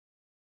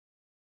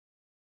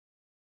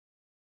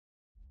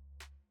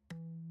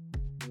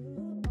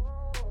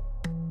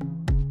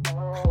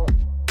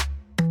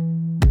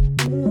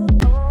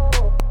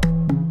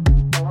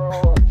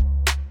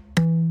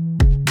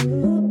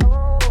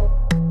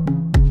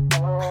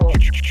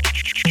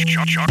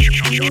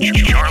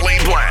Charlie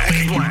Blac.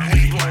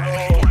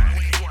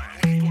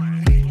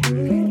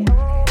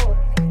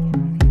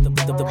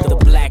 The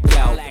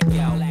blackout.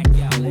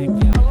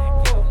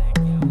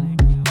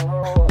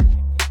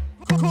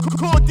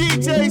 Call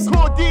DJs.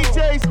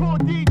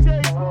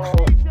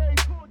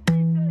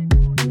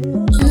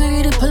 I'm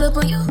ready to pull up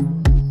on you.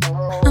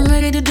 I'm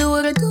ready to do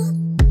what I do.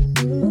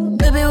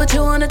 Baby, what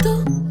you wanna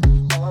do?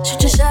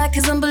 Shoot your shot,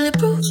 cause I'm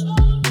bulletproof.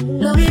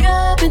 Blow it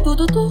up and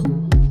do.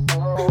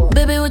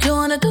 Baby, what you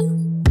wanna do?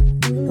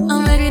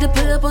 I'm ready to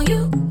pull up on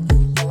you.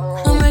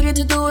 I'm ready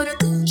to do what I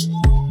do.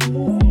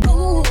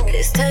 Ooh,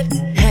 this type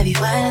have you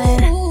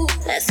wildin'.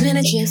 Last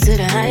minute trips to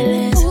the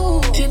highlands.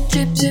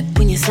 Drip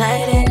when you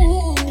sliding.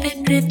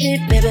 Flip,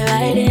 baby,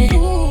 ride it.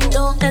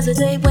 Don't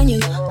hesitate when you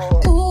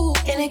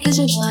in it, cause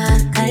you know I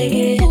like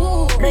it.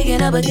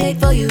 Making up a cake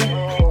for you.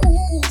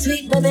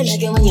 Sweet baby,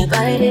 like it when you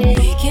bite it.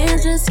 We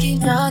can't just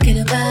keep talking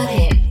about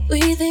it.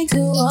 We think too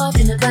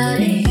often about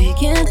it. We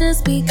can't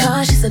just be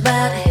cautious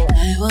about it.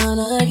 I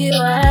wanna get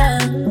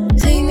wild.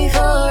 Take me for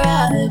a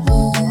ride,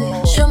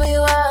 boy. Show me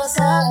you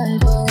outside,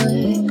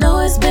 boy. Know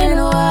it's been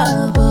a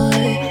while, boy.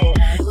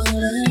 I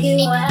wanna get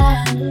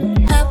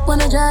wild. I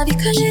wanna drive you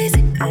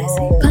crazy.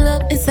 Pull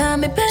up inside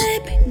me,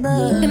 baby.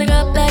 And I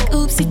got black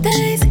oopsie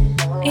daisy.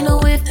 Ain't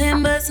no if,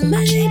 him, but some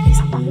maybes.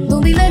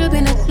 Don't be let up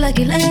in it like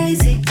you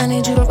lazy. I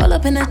need you to roll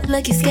up in it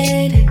like you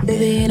skating.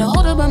 Baby, ain't no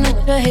hold up, I'm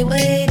not right here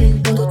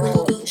waiting.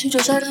 Shoot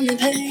your shot, I'm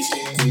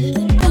impatient.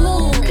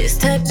 This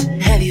type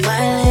have you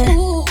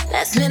wildin'.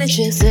 Last minute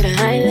trips to the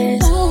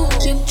highlands.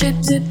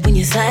 Drip when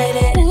you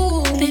sliding.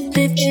 Flip,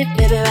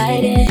 baby,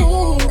 ride it.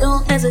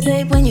 Don't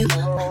hesitate when you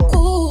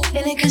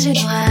in it, cause you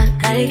know I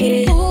like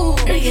it.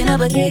 Breaking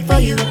up a cake for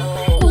you.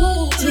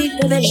 Sweet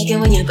baby, like it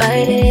when you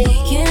bite it. We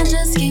can't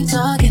just keep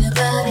talking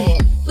about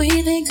it.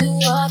 We think too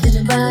often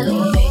about it.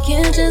 We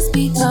can't just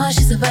be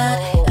cautious about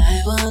it.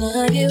 I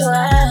wanna get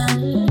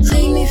wild.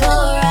 Take me for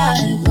a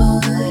ride,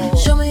 boy.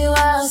 Show me you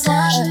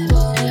outside,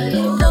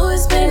 boy. Know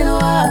it's been a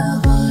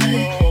while,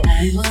 boy.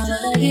 I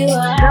wanna get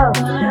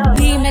wild.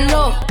 Leave me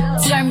low,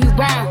 turn me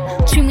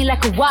round. Treat me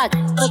like a watch,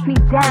 put me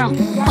down.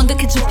 On the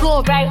kitchen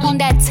floor, right on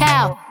that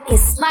towel.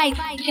 It's mine,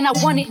 and I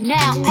want it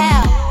now.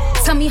 How?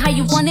 Tell me how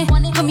you want it.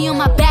 Put me on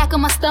my back,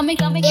 on my stomach.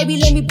 Baby,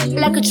 let me beat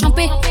like a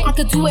trumpet. I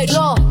could do it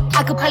all.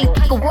 I could probably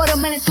take a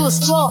watermelon through a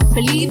straw.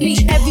 Believe me,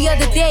 every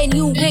other day,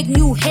 new wig,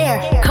 new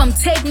hair. Come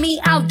take me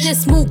out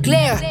this smooth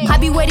glare. I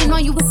be waiting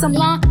on you with some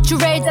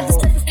lingerie. That the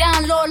stuff is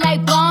down low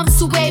like bombs.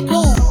 Suede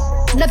boom.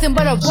 Nothing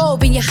but a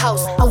robe in your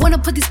house. I wanna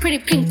put these pretty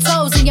pink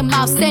toes in your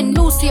mouth. Send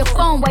news to your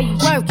phone while you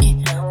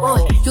working.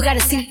 Boy, you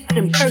gotta see it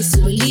in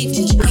person. Believe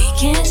me. We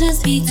can't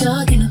just be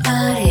talking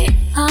about it.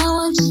 I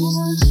want you.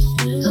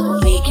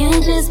 We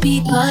can't just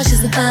be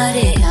cautious about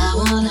it. I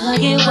wanna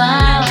get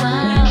wild.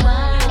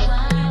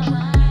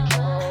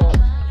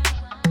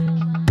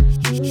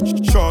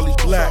 Charlie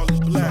Blac.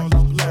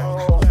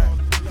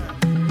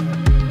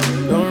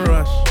 Don't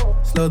rush,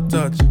 slow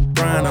touch,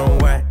 brown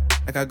and white.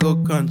 Like I go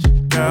country,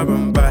 grab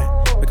and buy.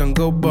 We can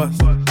go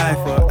bust, eye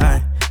for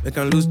eye. We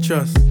can lose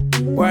trust.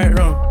 White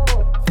rum,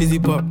 fizzy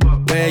pop.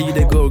 Where you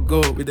they go,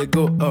 we they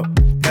go up.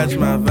 Catch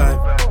my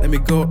vibe, let me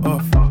go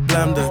off.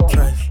 Blam the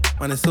trash,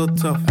 man it's so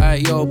tough.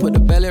 Alright, yo, put the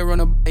belly on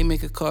her body,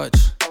 make a catch.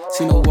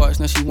 See no watch,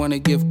 now she wanna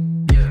give.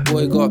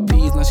 Boy got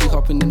peas, now she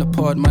hopping in the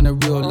pod. Man, a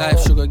real life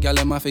sugar gal,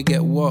 I might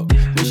forget what.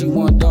 When she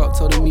want dark,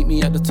 told her meet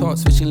me at the top.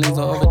 Switching lanes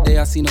the other day,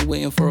 I seen her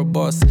waiting for a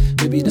bus.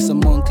 Baby, this a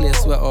Moncler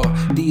sweater,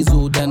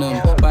 diesel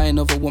denim. Buying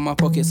over with my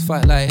pockets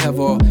fight like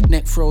heather.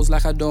 Neck froze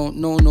like I don't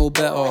know no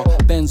better.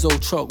 Benzo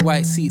truck,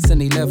 white seats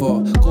and they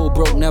leather. Go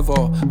broke never,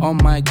 on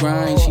my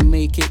grind. She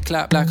make it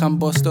clap like I'm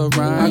Busta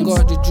Rhymes. I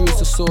got the juice,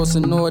 the sauce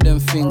and all them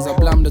things. I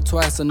blammed her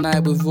twice a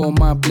night with all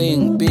my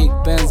bling. Big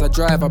Benz I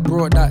drive, I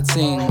brought that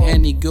thing.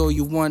 Any girl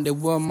you want, they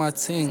want my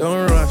ting.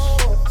 Don't rush,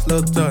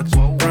 slow touch,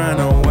 brown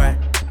and white.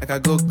 Like I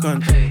go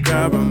country,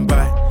 grab and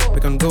buy. We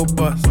can go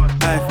bust,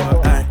 eye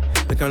for eye.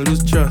 We can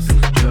lose trust.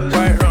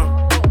 White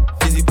rum,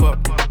 fizzy pop.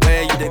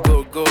 Where you they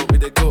go, we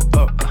they go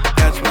up.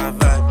 Catch my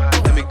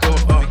vibe, let me go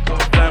up.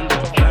 Blam,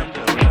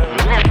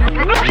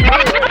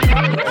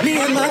 Me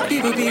and my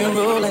people be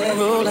rolling.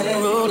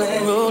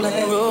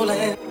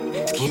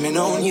 Scheming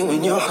on you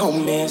and your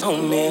homies.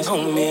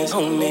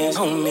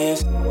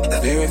 The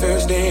very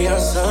first day of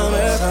summer.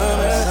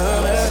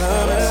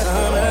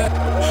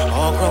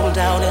 All rolled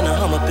out in a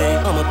Hummer Bay.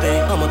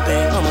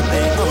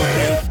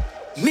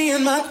 Me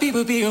and my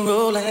people be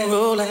rolling.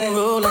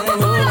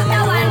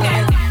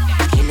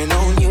 Scheming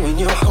on you and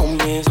your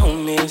homies.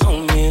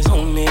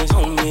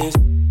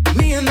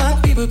 Me and my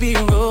people be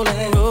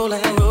rolling.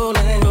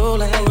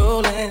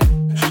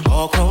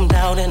 All chromed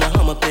out in a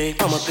Hummer Bay.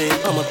 I'm like,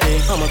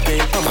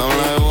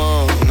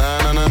 whoa, nah.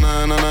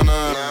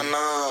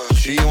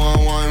 She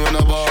want wine with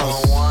the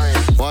boss.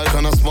 Why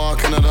can't I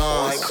spark in the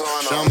dance?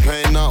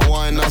 Champagne, not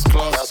wine, that's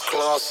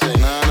classic.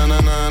 Nah.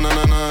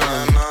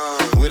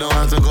 We don't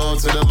have to go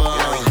to the bar.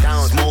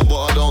 Smoke,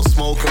 but I don't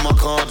smoke in my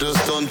car.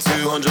 Just done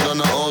 200 on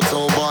the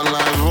autobahn.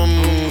 Like,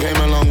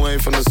 came a long way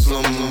from the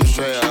slum.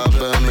 Straight out of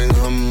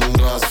Birmingham.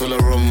 Glass full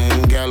of rum.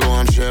 Gal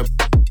want ship.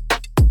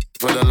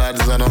 For the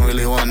lads, I don't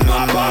really want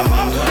none.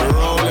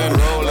 Rolling,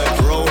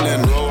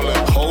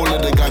 whole of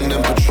the gang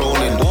them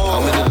patrolling.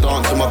 I'm in the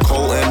dance with my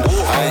coat in.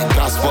 I ain't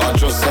gas, but I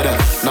just said it.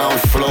 Now I'm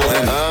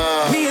floating.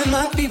 Me and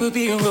my people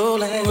be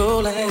rolling.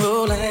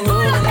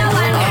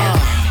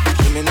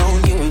 Dreaming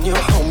on you and your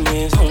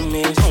homies.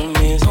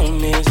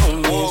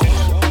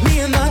 Me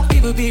and my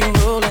people be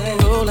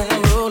rolling.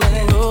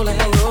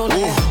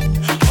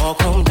 All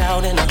chromed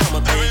out in a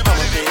Hummer Bay.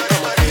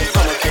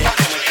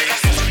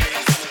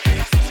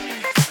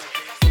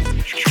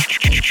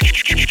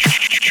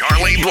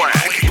 Charlie Blac.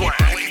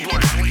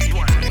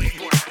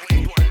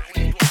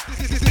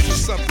 This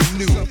is something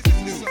new.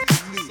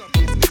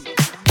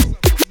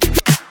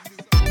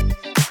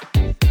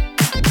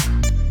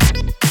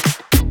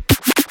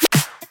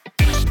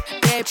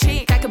 Bad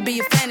chick, I could be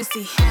a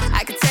fantasy.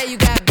 I could tell you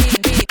got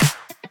beat.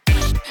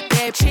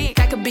 Bad chick,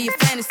 I could be a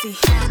fantasy.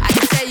 I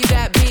could tell you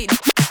got beat.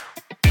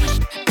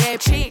 Bad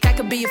chick, I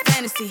could be a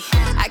fantasy.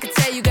 I could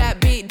tell you got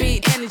beat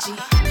energy.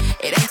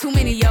 It ain't too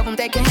many of them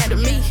that can handle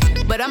me,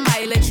 but I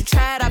might let you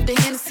try it off the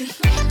Hennessy.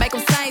 Make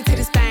them sing to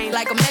this thing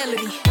like a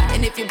melody.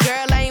 And if your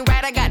girl ain't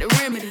right, I got the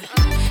remedy.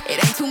 It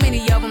ain't too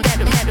many of them that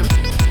can handle me.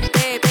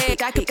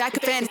 Bad, I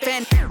could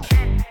fan.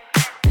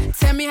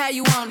 Tell me how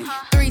you want it.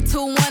 3,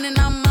 2, 1, and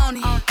I'm on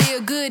it.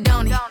 Feel good,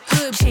 don't it?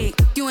 Hood chick,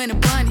 you in a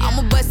bunny.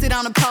 I'ma bust it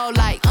on the pole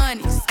like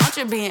honest. I'm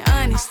just being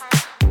honest.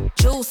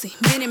 Juicy,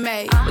 mini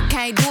made, but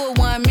can't do it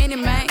 1 minute,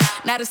 man.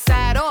 Not a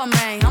side or a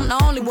main. I'm the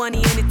only one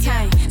he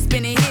entertain.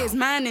 Spending his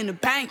mind in the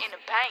bank.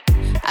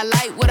 I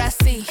like what I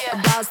see. A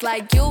boss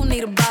like you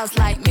need a boss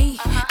like me.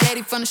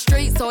 Daddy from the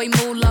street, so he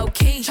move low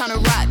key.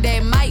 Tryna rock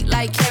that mic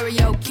like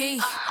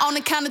karaoke. On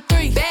the count of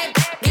 3, bad,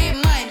 get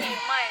money.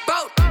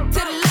 Broke to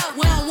the left,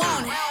 we don't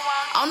want it.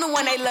 I'm the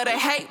one they love to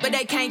hate, but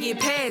they can't get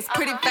past.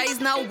 Pretty face,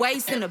 no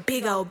waist, and a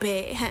big old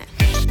bed.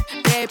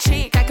 Bad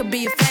chick, I could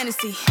be a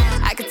fantasy.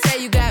 I could tell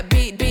you got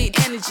beat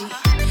energy.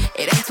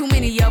 It ain't too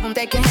many of them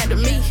that can handle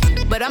me,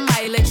 but I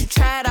might let you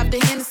try it off the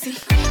Hennessy.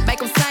 Make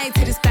them sing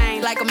to this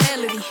thing like a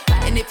melody.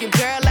 And if your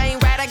girl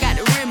ain't right, I got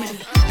the remedy.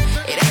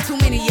 It ain't too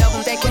many of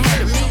them that can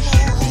handle me.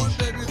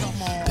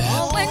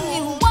 When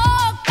you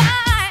walk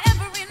by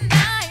every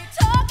night,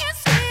 talking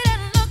sweet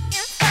and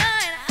looking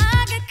fine, I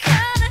get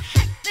kinda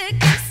hectic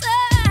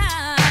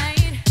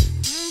inside.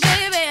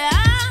 Baby,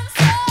 I'm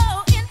so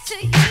into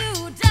you,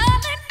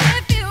 darling.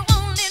 If you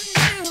only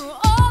knew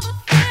all the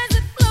things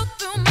that flow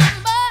through my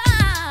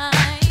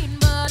mind,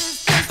 but it's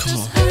just a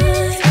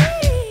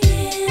sweet,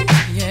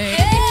 yeah,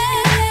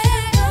 baby,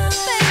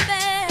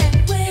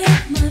 with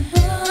my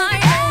boy,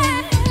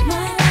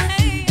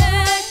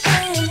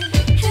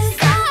 it's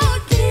so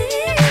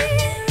deep,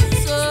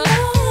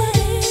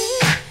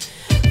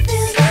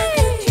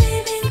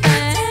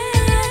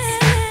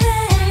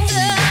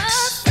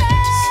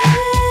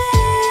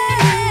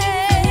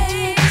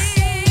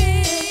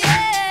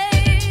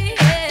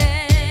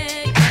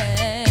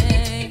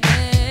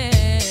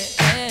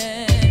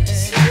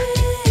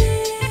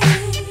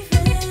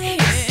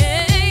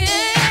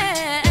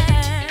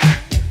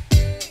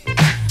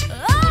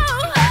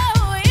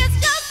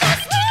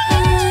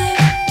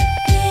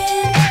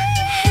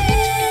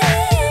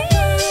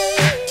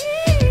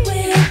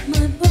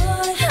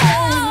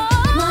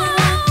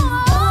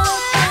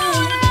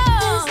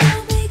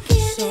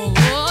 so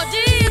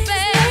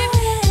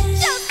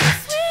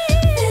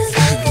feels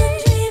like I'm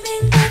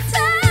dreaming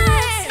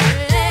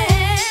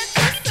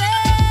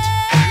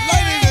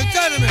Ladies and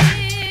gentlemen,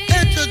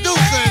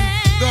 introducing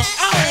the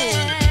old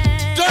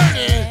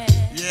dirty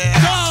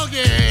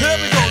doggy. Here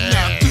we go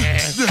now.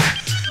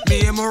 Me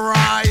and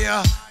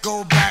Mariah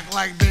go back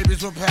like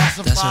babies with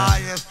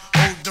pacifiers.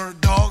 Old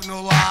dirt dog,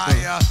 no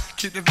liar.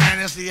 Keep the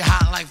fantasy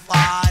hot like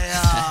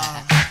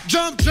fire.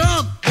 Jump,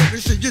 let me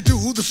see you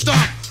do the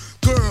stomp.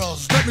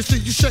 Girls, let me see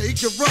you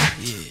shake your rump.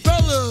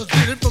 Fellas,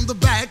 get it from the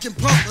back and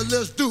pump it.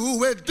 Let's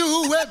do it,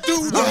 do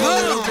the I'm a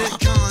little bit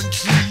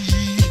country,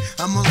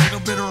 I'm a little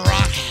bit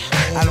rock.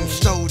 I don't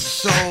soul to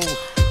soul.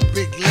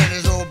 Big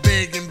letters all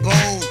big and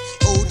bold.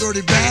 Old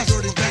dirty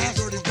bastard, dirty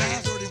bastard, dirty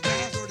bastard, dirty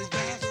bastard, dirty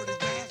bastard, dirty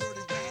bastard,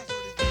 dirty bastard.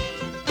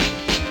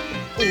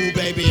 Oh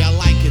baby, I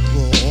like it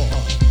raw.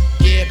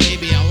 Yeah,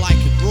 baby, I like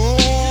it raw.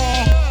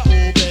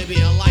 Oh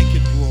baby, I like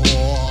it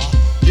raw.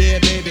 Yeah,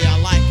 baby, I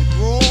like it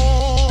raw.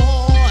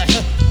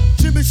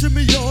 Shimmy,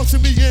 shimmy, y'all,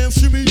 shimmy, yeah,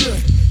 shimmy, yeah.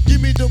 Give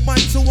me the mic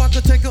so I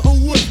can take it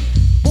away.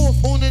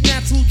 Off on the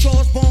natural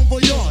charge, bon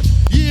voyage.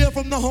 Yeah,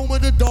 from the home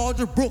of the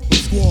Dodger Brooklyn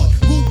squad.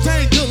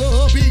 Wu-Tang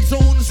Killer, bees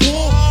on the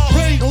swarm.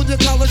 Rain on your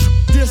college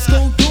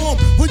disco dorm.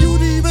 For you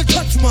to even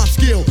touch my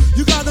skill,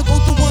 you gotta go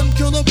to one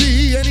killer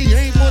bee, and he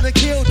ain't for the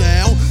kill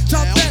down.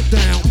 Chop that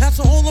down, pass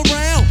it all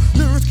around.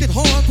 Lyrics get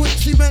hard, quick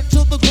cement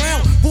to the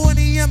ground. For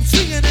any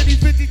MC in any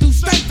 52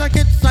 states, I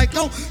get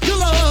psycho.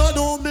 Killer,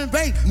 Norman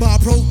Bates, my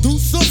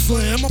producer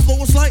slam. My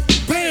flow is like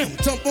bam,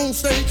 jump on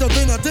stage, and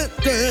then I dip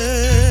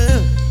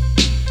there.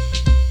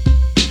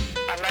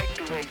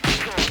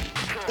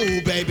 Oh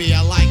baby,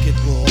 I like it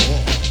raw.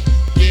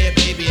 Yeah,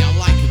 baby, I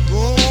like it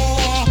raw.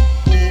 Oh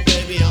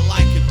baby, I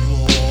like it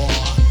raw.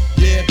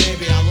 Yeah,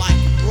 baby, I like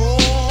it raw.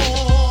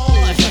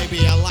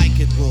 Baby, I like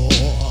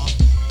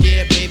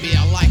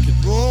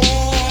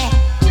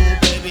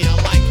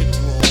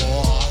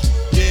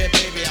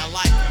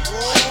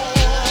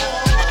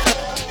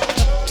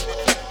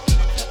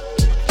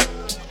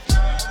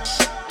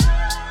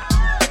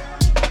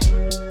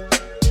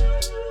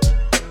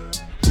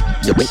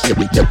Yo,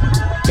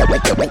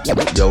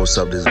 what's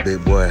up? This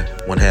big boy,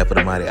 one half of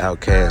the mighty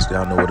Outcast.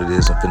 Y'all know what it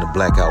is. I'm finna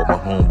black out with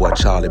my homeboy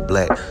Charlie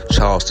Blac.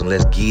 Charleston,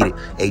 let's get it.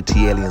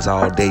 ATLians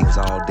all days,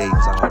 all days,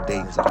 all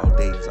days, all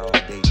days, all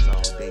days,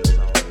 all days,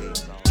 all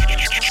days.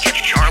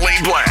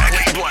 Charlie Blac.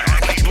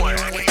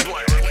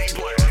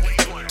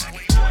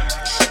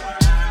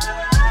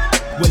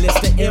 Well, it's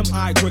the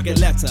M.I. crooked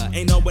letter,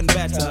 ain't no one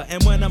better.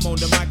 And when I'm on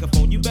the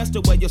microphone, you best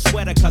to wear your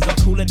sweater, cause I'm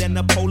cooler than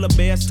the polar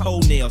bear's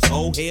toenails.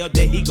 Oh, hell,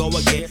 there he go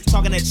again,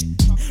 talking that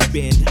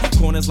bend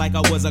corners like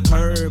I was a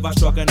curve. I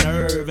struck a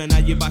nerve, and now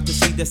you about to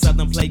see the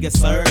southern player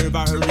serve.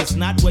 I heard it's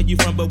not where you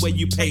from, but where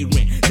you pay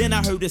rent. Then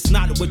I heard it's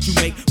not what you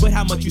make, but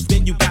how much you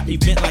spend. You got me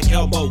bent like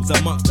elbows,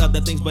 amongst other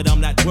things, but I'm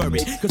not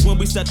worried. Cause when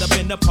we set up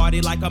in the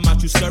party like I'm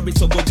out, you scurry.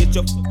 So go get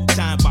your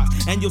time box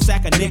and your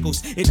sack of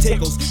nickels. It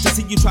tickles to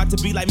see you try to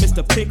be like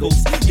Mr. Pickles.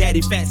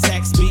 Daddy Fat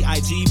Sacks,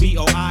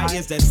 B-I-G-B-O-I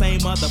is that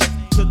same mother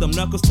to them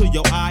knuckles to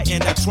your eye.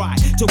 And I try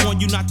to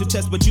warn you not to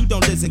test, but you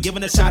don't listen.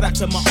 Giving a shout out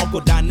to my Uncle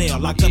Donnell,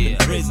 locked up in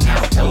prison.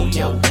 Now throw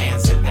your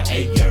hands in the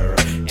air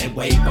and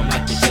wave them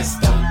like you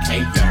just don't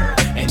care.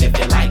 And if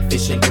you like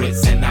fish and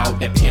grits and all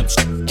that pimp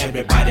shit,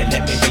 everybody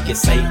let me hear you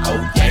say,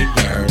 oh yeah,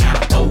 yeah. Now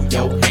throw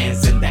your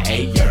hands in the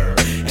air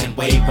and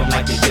wave them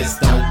like you just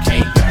don't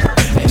care.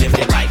 And if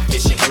you like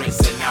fish and grits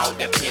and all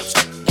that pimp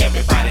shit,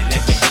 everybody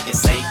let me hear you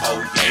say,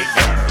 oh yeah,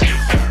 yeah.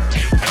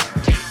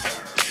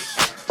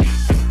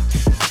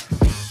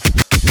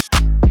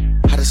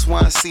 I just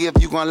wanna see if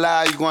you gon'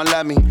 lie, you gon'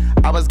 love me.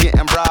 I was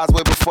getting bras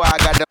way before I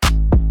got the.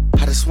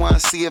 I just wanna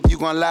see if you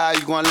gon' lie,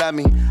 you gon' love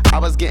me. I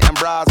was getting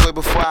bras way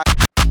before I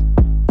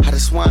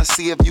just wanna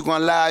see if you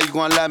gon' lie, you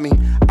gon' love me.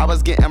 I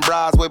was getting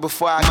bras way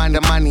before I mind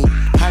the money.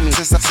 Honey,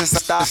 since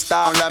I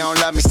stop, don't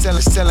love me. Still,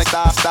 stop,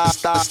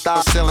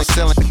 still.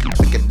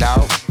 Stick it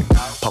out,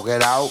 poke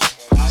it out,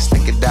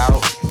 stick it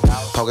out,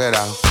 poke it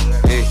out.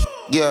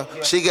 Yeah,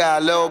 she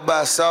got a little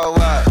butt, so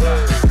what?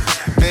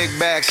 Big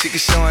bag, she can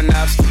show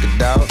enough. Stick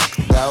it out,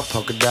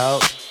 poke it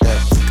out, stick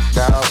it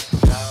out,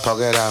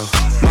 poke it out.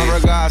 My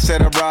regards to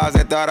the bras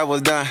that thought I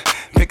was done.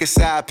 Pick a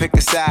side,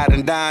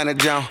 and dine a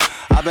jump.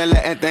 I've been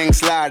letting things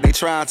slide, they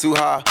trying too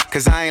hard.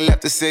 Cause I ain't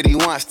left the city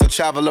once, still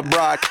travel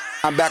abroad.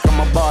 I'm back on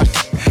my bar.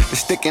 The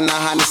stick in the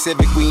Honda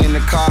Civic, we in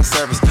the car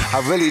service. I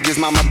really just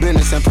mind my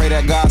business and pray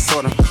that God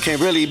sort them. Can't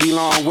really be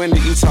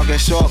long-winded, you talking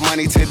short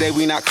money today,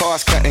 we not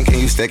cost cutting. Can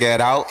you stick it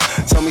out?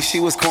 Told me she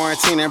was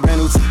quarantining, brand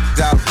new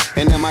out.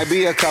 And there might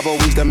be a couple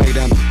weeks to make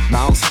them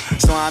bounce.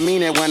 So I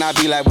mean it when I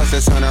be like, what's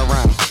the turn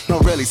around? No,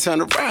 really,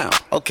 turn around.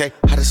 Okay,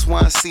 I just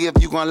wanna see if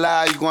you gon'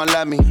 lie, you gon'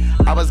 love me.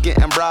 I was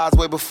getting bras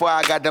way before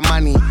I got the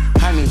money.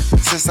 Honey,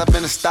 since I've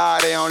been a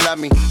star, they don't love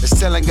me. The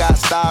ceiling got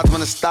stars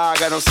when the star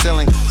got no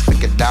ceiling.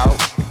 Stick it out,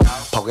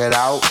 poke it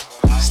out,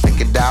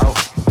 stick it out,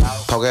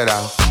 poke it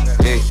out.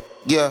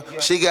 Yeah,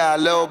 she got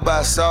a little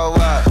butt, so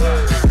what?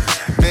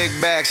 Big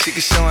bag, she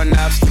can show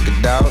enough. Stick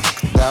it out,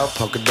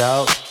 poke it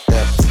out,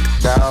 stick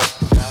it out,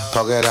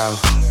 poke it out.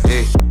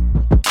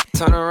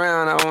 Turn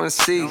around, I wanna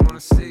see.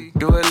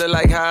 Do it look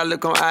like how I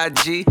look on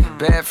IG?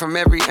 Bad from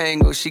every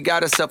angle. She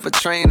got herself a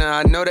trainer.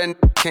 I know that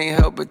can't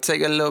help but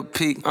take a little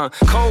peek.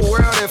 Cold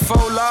World and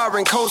Faux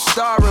Lauren,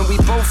 co-starring. We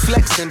both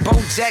flexing, Bo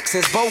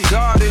Jackson's, Bo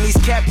guarding. These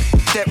cap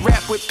that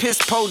rap with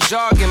piss po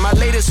jargon. My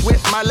latest whip,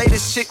 my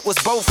latest chick was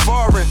both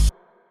foreign.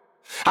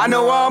 I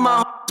know all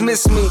my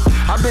miss me.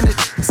 I've been a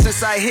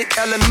since I hit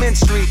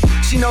elementary.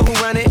 She know who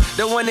run it,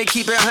 the one that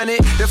keep it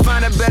 100. To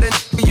find a better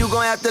you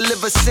gon' have to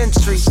live a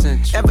century.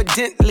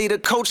 Evidently the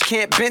coach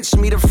can't bench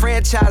me. The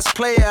franchise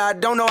player, I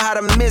don't know how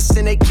to miss.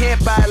 And they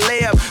can't buy a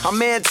layup, I'm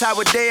anti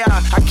what they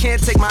are. I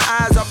can't take my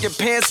eyes off your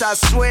pants, I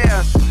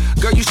swear.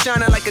 Girl, you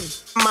shining like a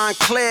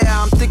Montclair.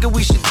 I'm thinking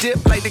we should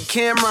dip like the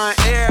camera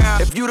in air.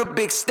 If you the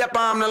big stepper,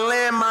 I'm the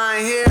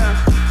landmine here.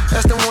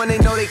 That's the one they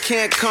know they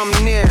can't come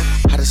near.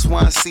 I just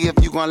wanna see if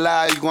you gon'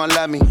 lie, you gon'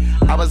 love me.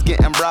 I was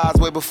getting bras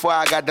way before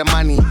I got the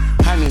money.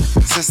 Honey,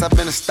 since I've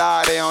been a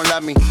star, they don't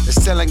love me. The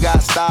ceiling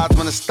got stars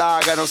when the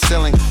star got no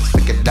ceiling.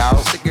 Stick it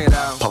out, poke it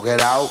out, stick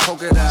it out,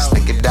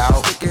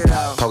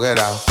 poke it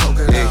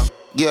out.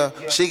 Yeah,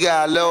 she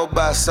got a little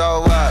butt,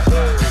 so what?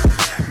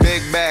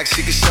 Big bag,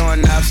 she can show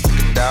enough. Stick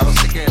it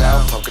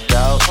out, poke it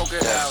out,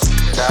 stick it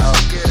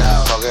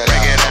out, poke it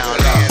out.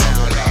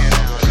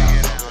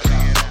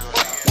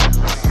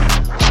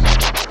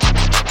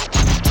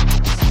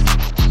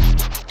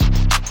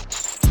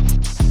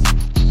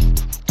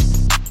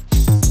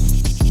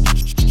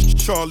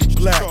 Charlie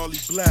Blac.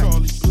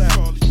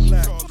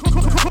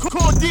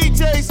 Call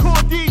DJs.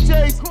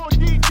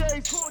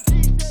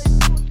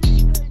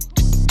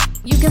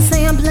 You can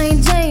say I'm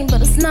plain Jane,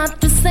 but it's not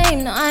the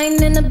same. No, I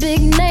ain't in the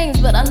big names,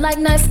 but I like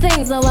nice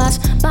things. I watch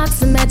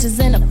boxing matches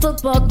and the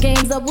football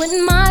games. I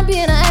wouldn't mind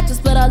being an actress,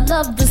 but I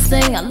love to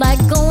sing. I like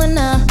going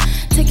out,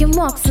 taking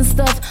walks and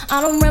stuff.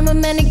 I don't remember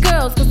many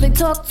girls, cause they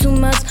talk too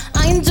much.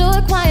 I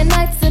enjoy quiet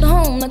nights at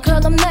home, the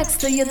girl I'm next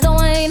to you. Though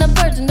I ain't a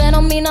virgin, that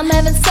don't mean I'm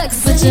having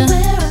sex with you.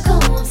 Anywhere I go,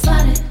 I'm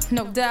spotted.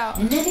 No doubt.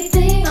 And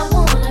anything I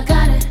want, I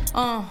got it.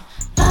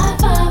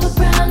 5'5" with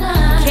brown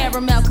eyes,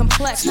 caramel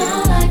complexion,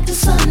 smile like the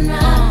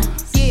sunrise.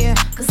 Yeah.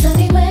 Cause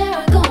anywhere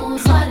I go, I'm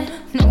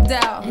no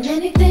doubt. And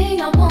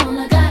anything I want,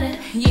 I got it.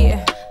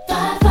 Yeah.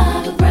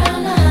 5'5" with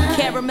brown eyes.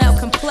 Caramel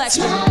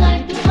complexion. Smell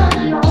like the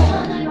fun.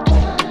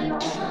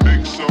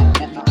 Big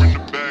subwoofer in the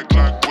back,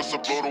 like what's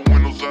up? Blow the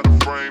windows out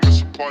of frame.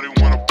 It's a party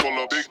when I pull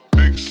up.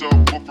 Big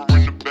subwoofer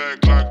in the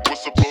back, like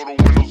what's up? Blow the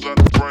windows out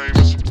of frame.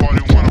 It's a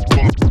party when I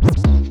pull up.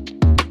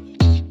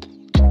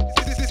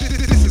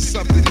 This is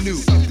something new.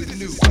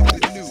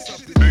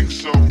 Big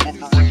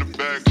subwoofer in the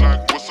back,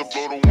 like what's up?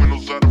 Blow the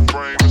windows out of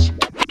frame. It's a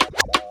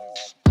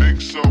big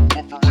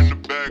subwoofer in the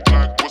back,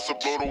 like what's up?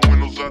 Blow the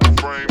windows out of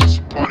frame. It's a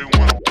party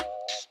when I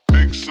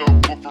big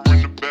subwoofer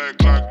in the back,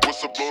 like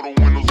what's up? Blow the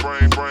windows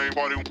frame.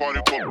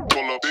 Party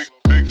pull up.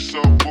 Big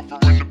subwoofer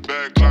in the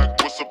back,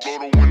 like what's up? Blow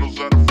the windows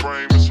out of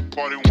frame. It's a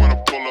party when I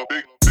pull up.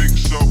 Big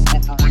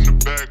subwoofer in the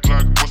back,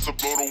 like what's up?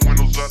 Blow the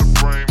windows out of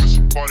frame. It's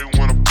a party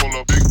when I pull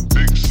up.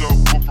 Big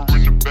subwoofer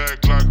in the back,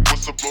 like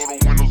what's up? Blow the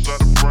windows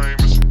out of frame.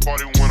 It's a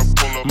party when I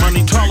pull up.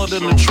 Money taller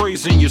than the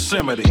trees in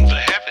Yosemite. The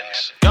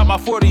heavens. Got my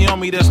 40 on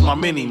me, that's my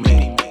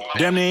mini-me.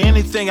 Damn near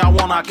anything I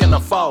want, I can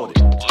afford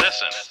it.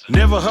 Listen.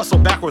 Never hustle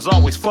backwards,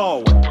 always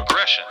forward.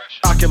 Progression.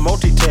 I can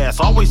multitask,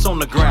 always on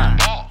the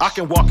grind. I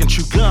can walk and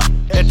chew gum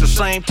at the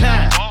same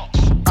time.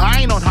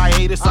 I ain't on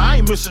hiatus, I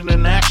ain't missing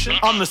an action.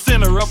 I'm the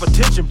center of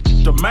attention,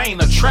 the main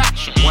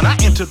attraction. When I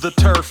enter the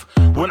turf,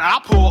 when I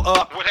pull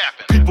up, what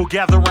happened? People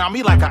gather around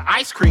me like an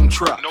ice cream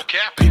truck. No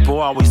cap. People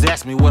always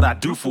ask me what I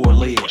do for a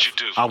living. What you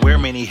do? I wear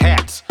many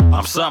hats,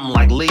 I'm something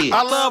like Liz.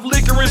 I love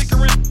licorice,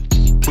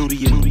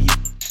 booty and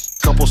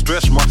couple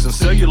stretch marks and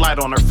cellulite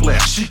on her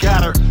flesh. She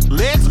got her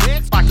legs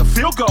like a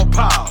field goal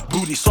pile.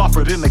 Booty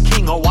softer than the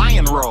King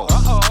Hawaiian roll.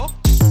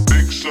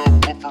 Big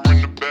subwoofer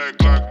in the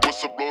back, like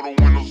what's up? Blow the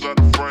windows out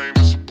of frame.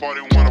 It's a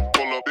party when I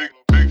pull up.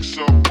 Big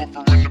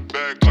subwoofer in the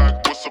back,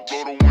 like what's up?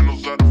 Blow the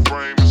windows out of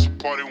frame. It's a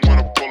party when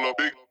I pull up.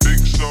 Big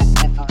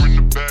subwoofer in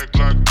the back,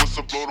 like what's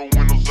up? Blow the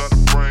windows out of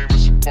frame.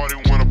 It's a party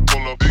when I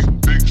pull up.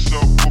 Big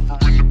subwoofer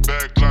in the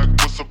back, like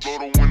what's up? Blow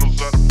the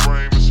windows out of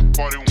frame. It's a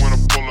party when I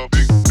pull up.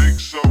 Big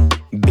sub.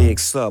 Big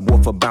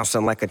subwoofer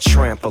bouncing like a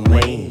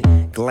trampoline.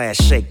 Glass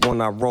shake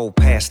when I roll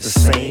past the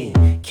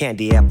scene.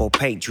 Candy apple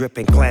paint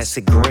dripping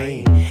classic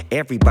green.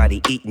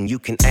 Everybody eating, you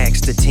can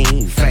ask the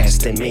team.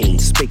 Fast and mean,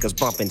 speakers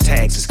bumping,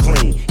 tags is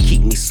clean.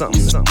 Keep me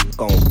something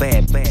gone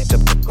bad,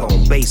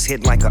 gone bass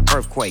hit like an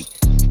earthquake.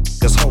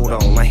 Cause hold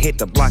on, I hit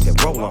the block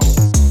and roll on.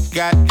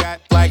 Got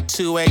like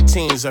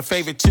 218s. Her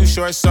favorite Too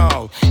Short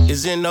song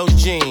is In Those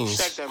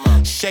Jeans.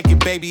 Shake it,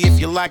 baby, if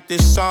you like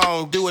this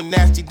song. Do a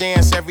nasty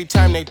dance every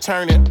time they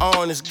turn it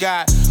on. It's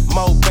got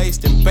more bass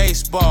than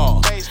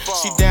baseball.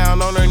 She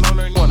down on her,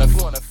 wanna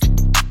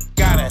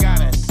gotta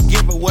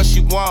give her what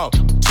she want.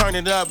 Turn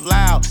it up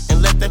loud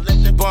and let that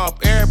bump.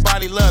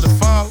 Everybody love the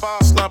funk.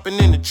 Slumping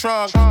in the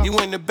trunk. You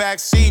in the back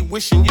seat,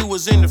 wishing you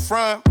was in the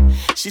front.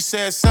 She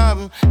said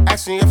something,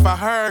 asked me if I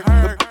heard.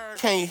 But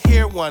can you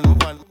hear one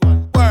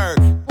word?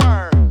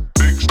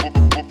 Big swooper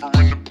in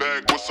the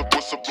back. What's up?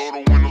 Blow the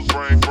windows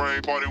frame.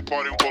 Party pull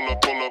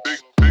up.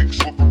 Big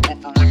swooper in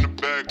the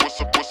back.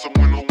 What's up?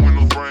 Windows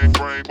frame.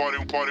 Party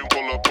pull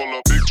up.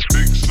 Big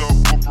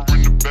subwoofer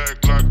in the back.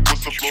 Like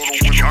what's up? Blow the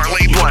windows.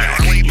 Charlie Blac.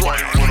 Big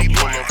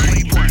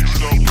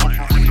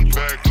subwoofer in the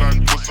back. Like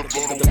what's up?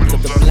 Blow the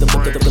windows out of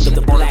frame.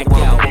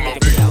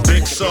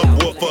 Big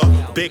subwoofer,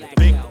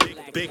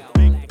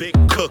 big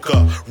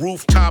cooker,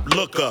 rooftop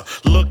looker,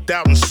 looked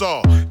out and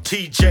saw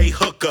TJ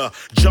Hooker,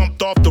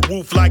 jumped off the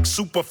roof like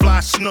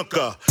Superfly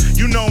Snooker.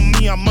 You know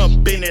me, I'm up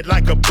in it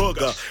like a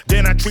booger.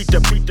 Then I treat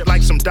her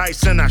like some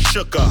dice and I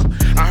shook her.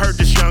 I heard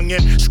this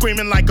youngin'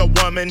 screaming like a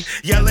woman,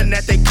 yelling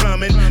that they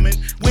coming.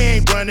 We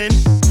ain't running,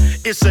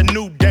 it's a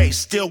new day,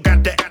 still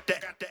got that.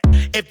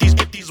 If these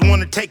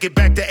wanna take it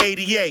back to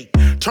 88,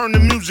 turn the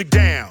music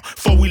down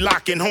before we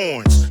lockin'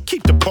 horns.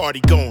 Keep the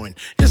party going,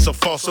 it's a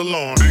false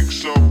alarm. Big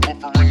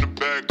subwoofer in the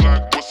back,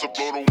 like what's up?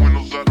 Blow the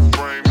windows out of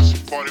frame. It's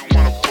a party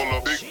when I pull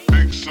up.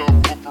 Big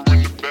subwoofer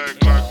in the back,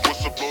 like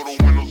what's up? Blow the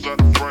windows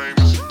out of frame.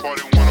 It's a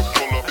party when I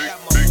pull up. Big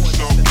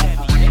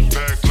subwoofer in the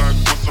back, like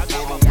what's up?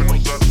 Blow the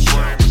windows out of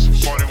frame. It's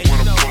a party when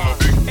I pull up.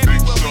 Big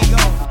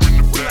subwoofer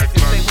in the back,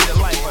 like what's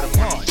up? Blow the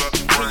windows out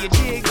of frame.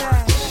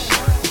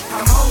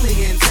 I'm only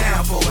in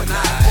town for a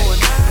night,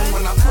 and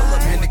when I pull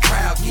up in the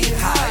crowd get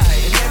high,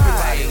 and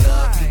everybody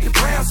love me. The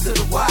browns to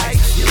the white,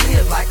 you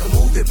live like a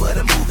movie, but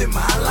I'm moving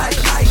my life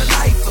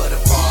for the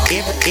bar.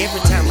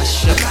 Every time I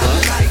show up,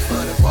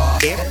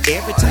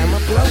 every time I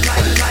blow,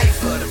 life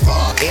for the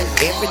bar.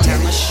 Every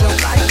time I show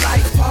up,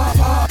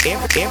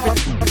 every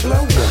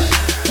blow up.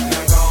 I'm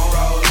gon'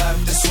 roll up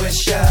the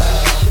swisher,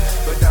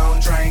 but don't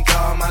drink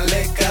all my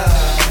liquor.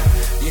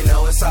 You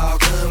know it's all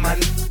good, my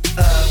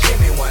give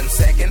me 1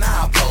 second,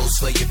 I'll pose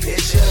for your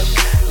picture.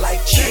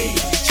 Like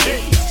cheese.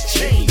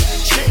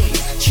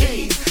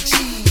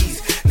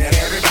 Now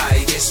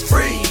everybody just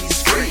freeze.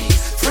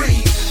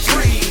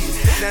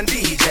 Now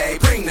DJ,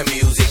 bring the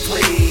music,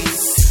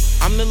 please.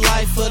 I'm the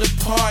life of the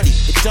party.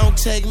 It don't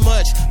take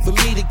much for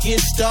me to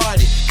get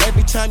started.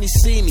 Every time you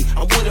see me,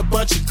 I'm with a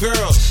bunch of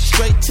girls.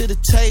 Straight to the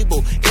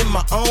table, in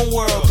my own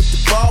world. Put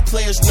the ball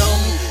players know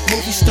me,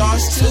 movie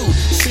stars too.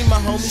 See my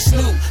homie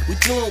Snoop, we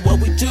doing what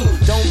we do.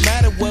 Don't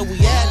matter where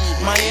we at,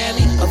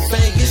 Miami or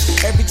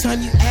Vegas. Every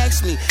time you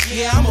ask me,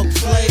 yeah, I'm a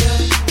player.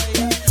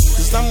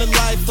 Cause I'm the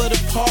life of the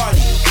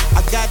party.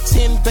 I got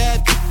 10 bad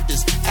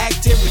bitches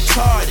acting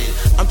retarded.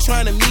 I'm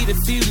trying to meet a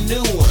few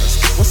new ones.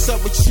 What's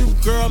up with you,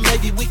 girl?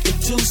 Maybe we can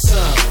do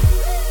some.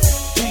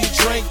 Do you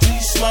drink? Do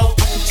you smoke?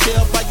 I can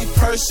tell by your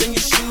purse and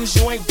your shoes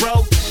you ain't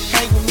broke.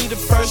 Hang with me, the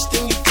first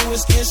thing you do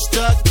is get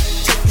stuck.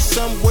 Take you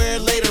somewhere,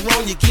 later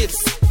on you get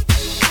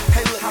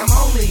Hey look, I'm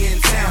only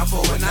in town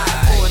for a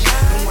night.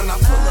 And when I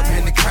pull up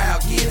in the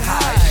crowd get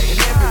high. And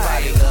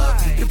everybody love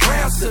me, the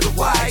browns to the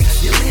white.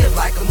 You live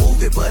like a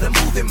movie, but I'm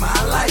moving my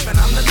life. And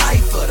I'm the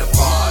life of the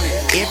party.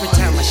 Every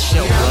time I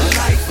show up, I'm the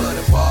life of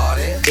the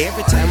party.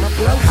 every time I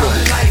blow up, I'm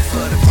the life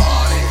of the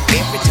party.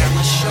 every time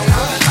I show up,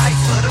 I'm the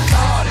life of the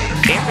party.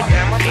 every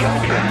time I blow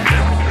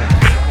up.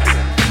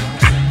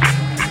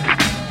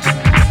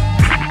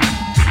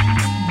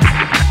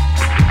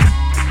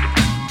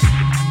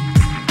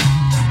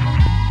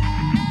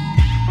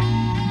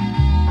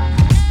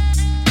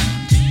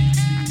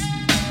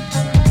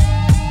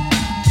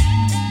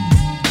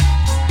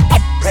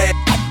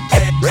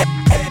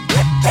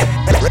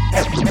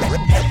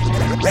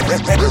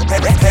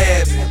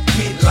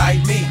 Get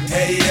like me,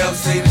 hey yo,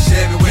 say the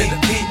Chevy with the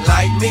get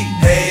like me,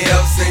 hey yo,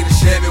 say the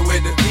Chevy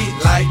with the get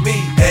like me,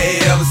 hey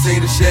yo, say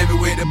the Chevy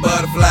with the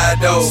butterfly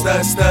door.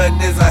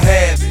 Stunt is a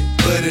habit,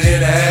 put it in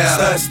the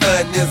house.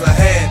 Stunt is a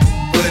habit,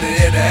 put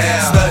it in the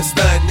house.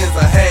 Stunt is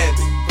a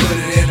habit, put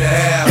it in the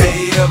house.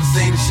 Hey yo,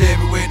 say the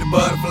Chevy with the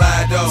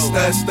butterfly door.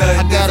 Stunt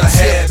I got is a a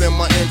chip habit. in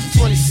my engine,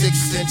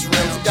 26-inch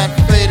rims. Got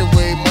the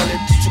fadeaway money,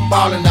 bitch, I'm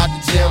ballin' out the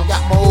gym.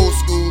 Got my old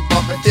school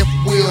bumpin', fifth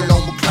wheel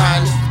on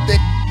recline. It's the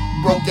thick,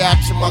 broke out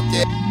your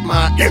monkey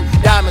mind.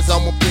 Diamonds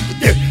on my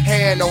picket,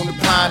 hand on the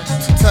pine.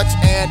 Touch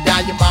and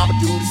down your mama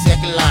do the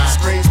second line.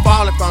 Strings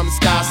falling from the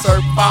sky,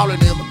 surf falling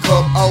in my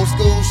cup. Old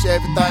school,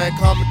 everything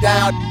coming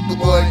down. The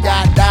boy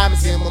got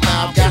diamonds in my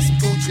mouth, got some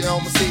Gucci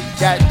on my seat,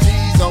 got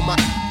G's on my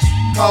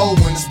cold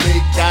when I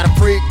speak. Got a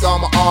freak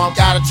on my arm,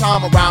 got a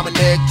charm around my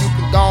neck. You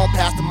can go on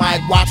past the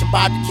mic, watch 'em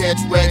about to catch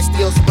wreck.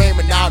 Still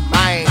screaming out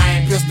mine.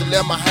 Pistol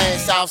in my hand,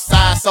 south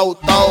side, so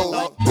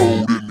throw.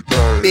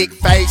 Big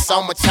face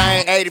on my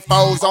chain,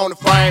 84s on the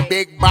frame.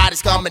 Big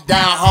bodies coming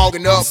down,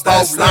 hogging up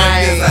both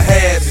lanes. Is a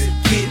habit,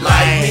 get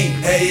like me.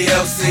 Hey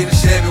yo, see the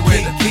Chevy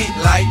with the get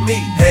like me.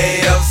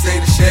 Hey yo, see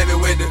the Chevy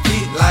with the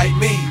get like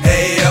me.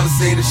 Hey yo,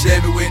 see the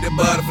Chevy with the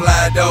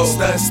butterfly door.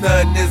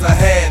 Stunt is a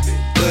habit,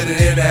 put it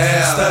in the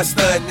house.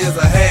 Stunt is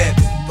a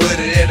habit, put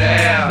it in the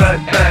house.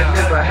 Stunt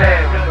is a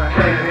habit,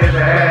 put it in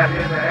the house.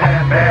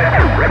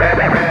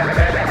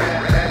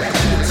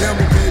 Tell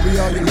me, baby,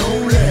 are you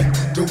lonely?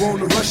 Don't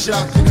wanna rush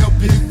out, can help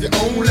you if you're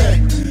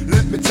only.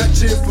 Let me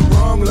touch you if I'm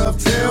wrong, love,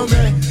 tell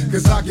me.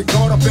 Cause I get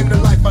caught up in the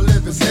life I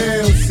live as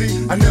hell.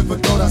 See, I never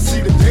thought I'd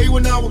see the day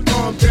when I would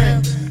calm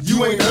down.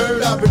 You ain't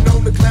heard, I've been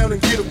on the clown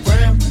and get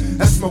around.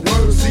 That's my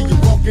word, see you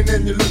walking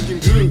and you're looking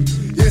good.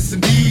 Yes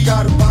indeed,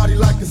 got a body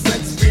like a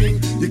sex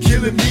fiend. You're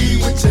killing me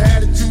with your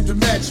attitude to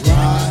match,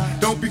 right?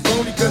 Don't be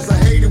phony cause I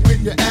hate it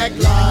when you act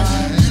like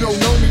you don't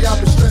know me, I've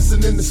been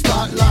stressing in the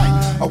spotlight.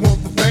 I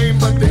want the fame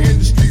but the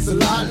industry's a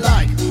lot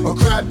like a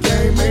crap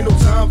game, ain't no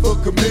time for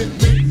commitment.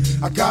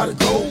 I gotta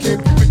go,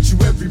 can't be with you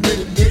every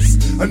minute, miss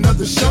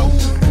another show.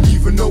 And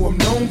even though I'm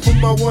known for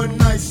my one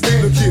night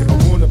stand, look here,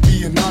 I wanna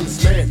be an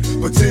honest man,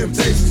 but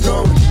temptation's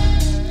gone.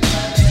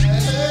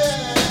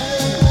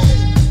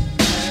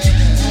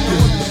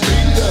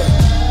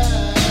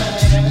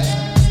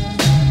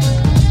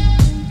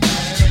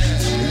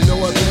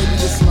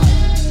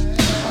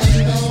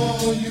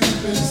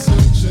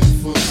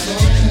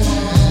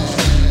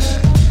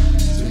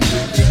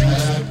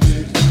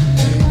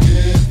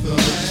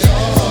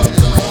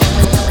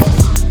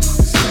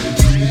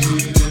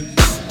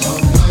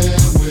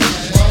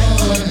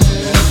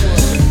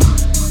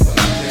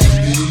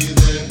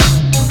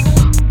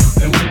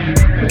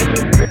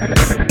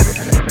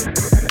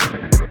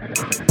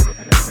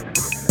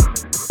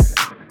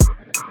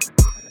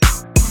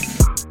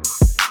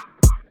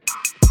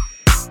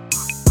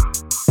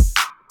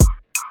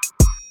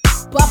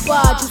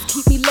 Bye-bye, just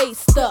keep me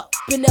laced up.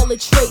 Vanilla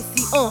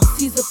Tracy,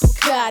 Caesar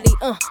Piccati,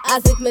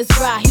 Isaac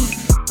Mizrahi.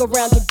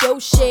 Around the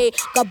Dolce,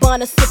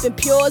 Gabbana sipping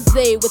Pure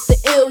Zay with the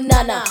ill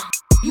nana.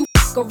 You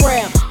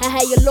around, I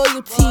had your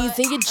loyalties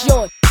in your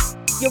joint,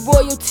 your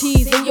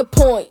royalties and your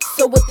points.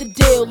 So what the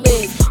deal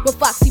is? When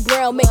Foxy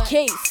Brown met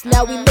Case,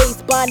 now we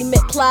lace. Bonnie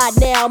met Clyde,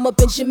 now I'm up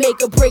in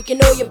Jamaica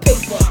breaking all your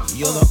paper.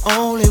 You're the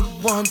only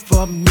one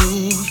for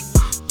me.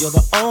 You're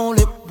the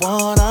only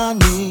one I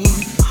need.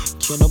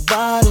 Can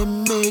nobody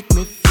make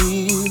me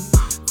feel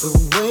the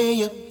way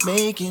you're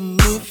making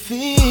me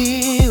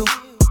feel?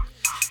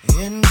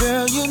 And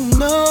girl, you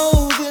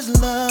know this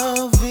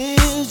love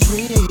is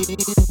real.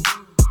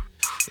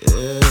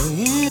 Yeah.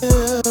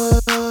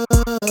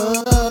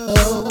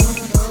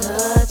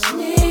 Touch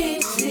me,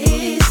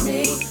 tease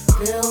me,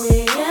 feel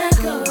me and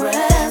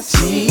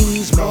caress me.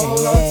 Tease me.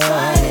 Hold on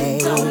tight and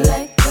don't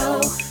let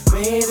go.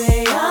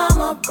 Baby, I'm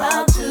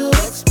about to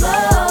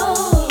explode.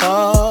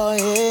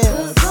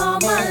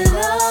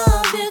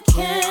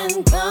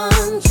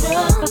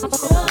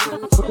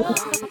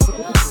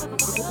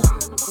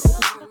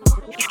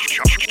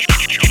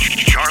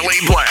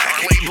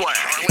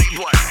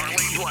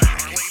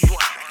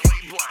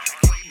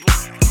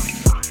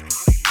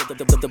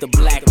 The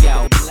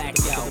blackout.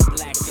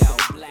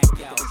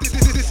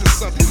 This is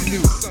something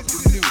new.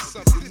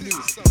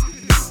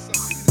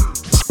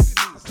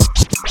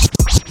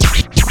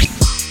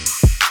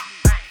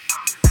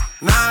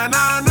 Na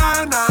na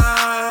na na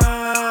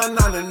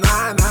na na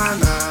na na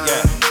na.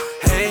 Yeah.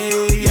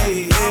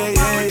 Hey.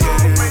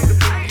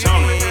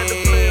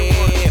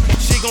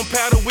 She gon'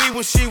 paddle weed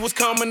when she was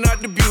coming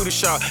out the beauty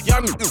shop.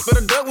 Y'all niggas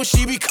better duck when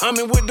she be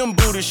coming with them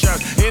booty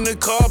shots. In the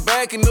car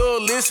backing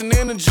up,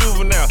 listening to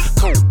Juvenile.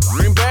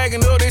 Green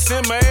bagging up, they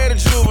sent my head to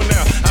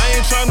Juvenile. I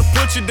ain't tryna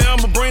put you down,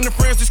 but bring the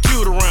friends that's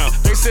cute around.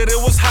 They said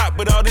it was hot,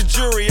 but all the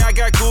jury, I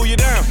got cool you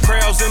down.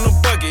 Crowds in the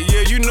bucket,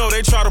 yeah, you know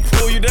they try to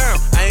pull you down.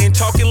 I ain't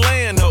talking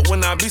laying up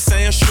when I be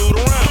saying shoot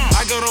around.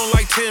 I got on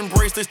like 10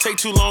 bracelets, take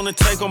too long to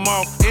take them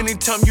off.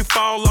 Anytime you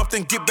fall off,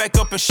 then get back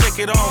up and shake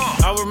it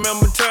off. I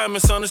remember time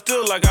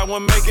misunderstood like I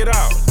wouldn't make it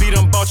out. Be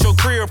done bought your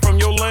crib from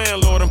your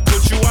landlord and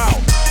put you out.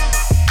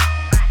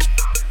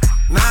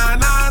 Na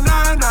na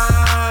na na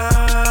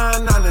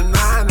na na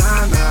na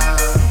na na.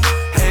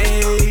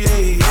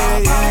 Hey.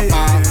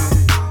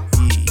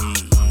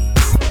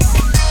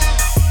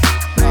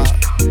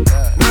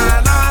 Na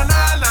na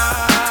na na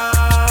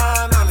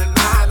na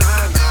na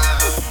na.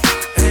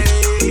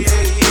 Hey.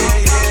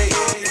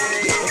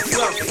 What's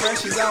up,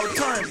 fresh is our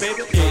turn,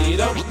 baby.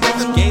 Gator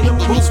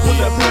boots with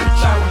the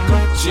birch out.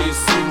 Gucci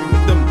suit,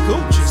 them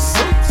Gucci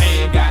suits.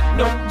 Ain't got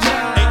no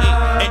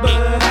job,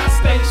 but I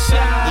stay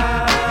shy.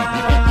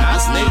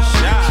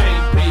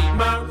 Can't pay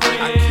my rent.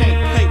 I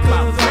can't pay my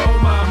all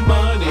my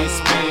money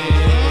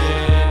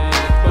spent,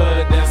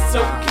 but that's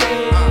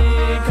okay,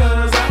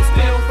 'cause I'm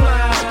still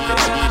fly.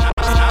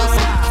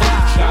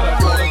 Gotta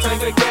wanna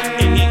take a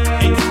game,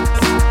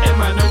 and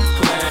my new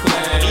class.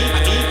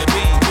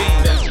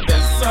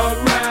 That's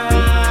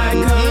alright,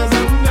 'cause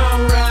I'm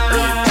alright.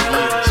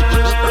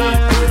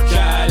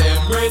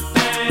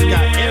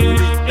 Got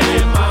everything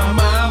in my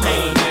mama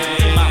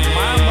name,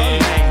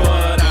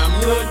 but I'm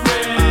good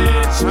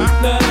rich.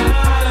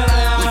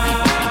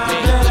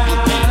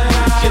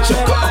 Get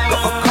your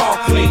car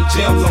clean,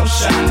 gems on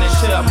shine. And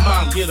tell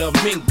mom, get a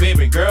mink,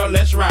 baby girl,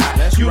 let's ride.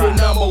 You the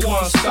number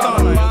one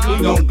stunner, we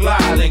gon'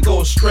 glide and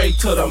go straight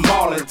to the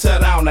mall and tear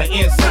down the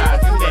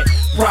inside. That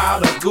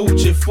Prada,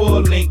 Gucci,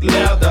 full length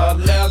leather,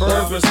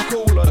 Burberry's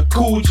cooler,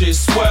 Coogee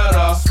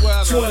sweater,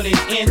 20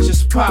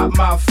 inches pop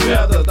my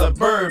feather. The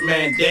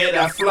Birdman, dead,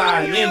 I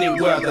fly in any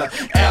weather.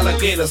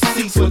 Alligator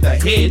seats with the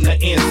head in the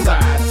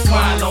inside.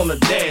 Swine on the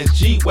dash,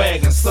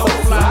 G-Wagon, so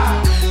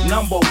fly.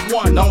 Number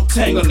one, don't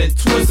tangle and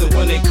twist it.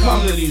 When it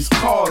comes to these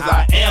cars,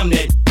 I am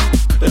that.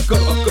 A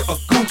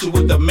Gucci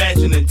with the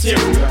matching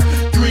interior.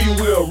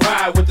 3-wheel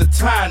ride with the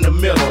tie in the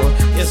middle.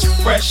 It's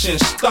fresh and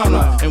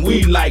stunner, and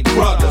we like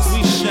brothers.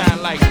 We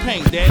shine like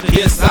pink, daddy.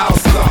 It's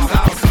awesome.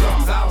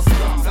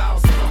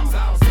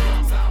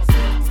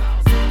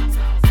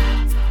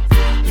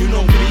 You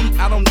know me,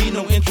 I don't need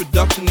no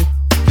introduction.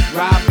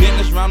 Ride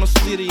business round the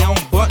city on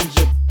buttons.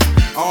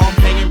 Arm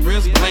hanging,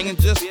 wrist blinging,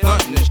 just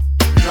stunting it.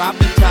 Drop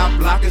the top,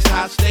 block is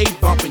hot, stay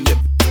bumping you.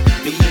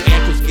 Be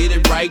entrance, get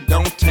it right,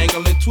 don't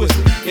tangle and twist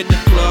it. Hit the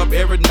club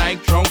every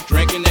night, drunk,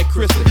 drinking that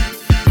crystal.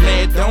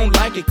 Glad don't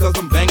like it, 'cause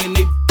I'm banging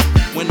it.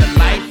 When the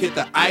light hit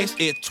the ice,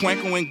 it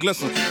twinkle and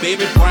glisten.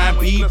 Baby Brian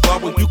B.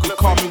 Bubble, you can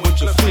call me with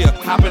your flip.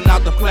 Hopping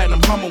out the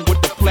platinum Hummer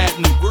with the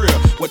platinum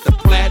grill. With the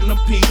platinum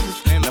pieces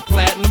and the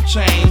platinum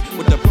chain.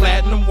 With the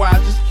platinum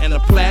watches and the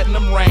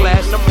platinum ring.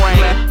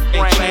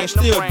 Ain't changed,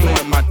 still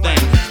doing my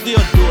thing.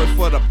 Still do it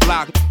for the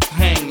block,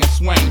 hang and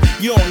swing.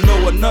 You don't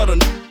know another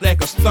that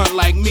can stunt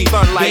like me.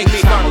 Stunt like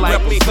me,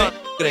 represent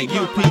that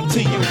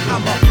UPT.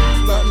 I'm a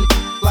stunt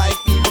like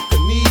Eva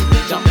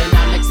Knievel. Jumping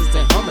out Lexus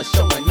and Hummer,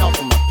 showing off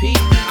on my peak.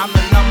 I'm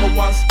the number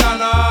one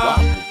stunner.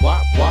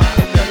 Wop.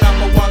 The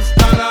number one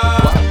stunner.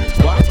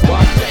 Wop.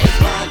 James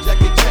Bond,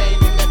 Jackie Chain,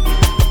 and that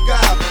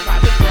God.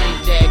 Like the plain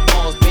Jag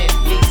Balls,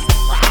 Bentleys.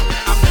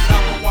 I'm the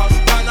number one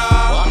stunner.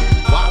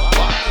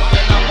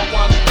 The number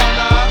one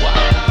stunner.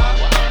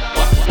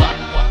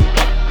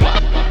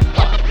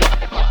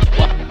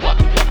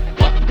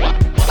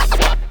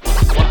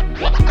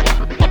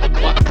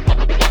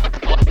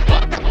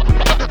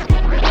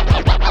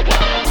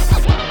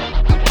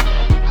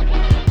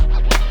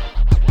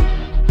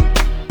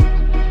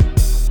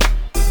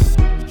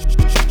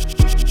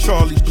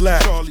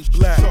 Blac.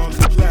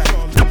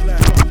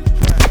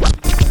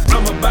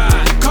 I'ma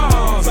buy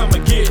cars, I'ma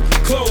get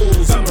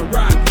clothes, I'ma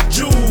rock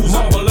jewels,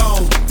 marble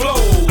on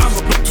flows.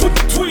 I'ma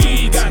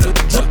tweed, got a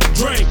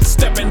drink,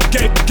 step in the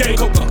gate,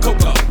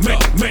 Coca,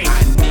 make. I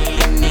need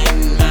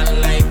in my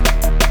life.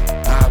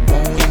 I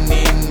want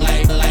in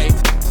life.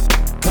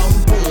 Come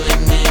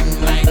pulling in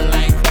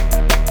life.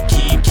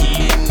 Keep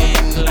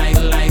in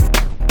life.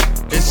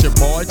 It's your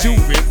boy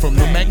Juve from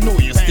the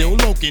Magnolia, still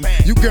looking.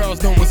 You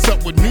girls know what's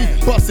up with me,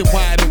 bust it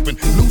wide open.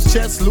 Loose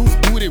chest, loose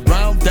booty,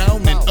 round,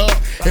 down, and up.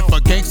 If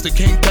a gangster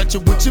can't touch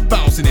it, what you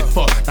bouncing it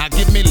for? Now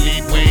give me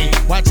leadway,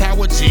 watch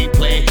how a G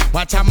play.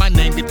 Watch how my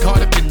name get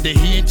caught up in the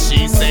he and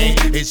she say.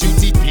 It's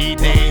UTP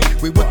day,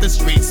 we what the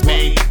streets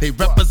made. They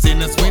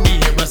represent us when they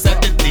hear us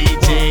at the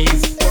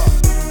DJs.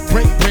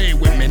 Break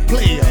with me,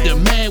 play up.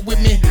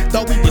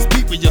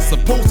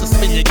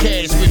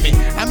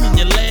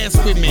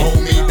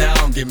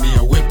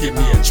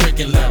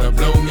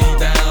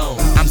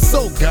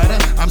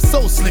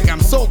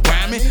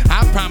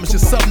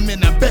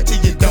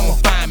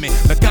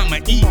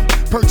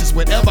 purchase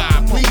whatever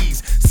I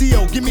please.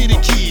 CO, give me the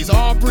keys.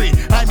 Aubrey,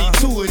 I need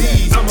 2 of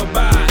these. I'ma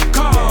buy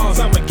cars,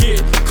 I'ma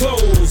get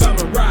clothes,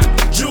 I'ma rock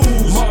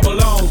jewels,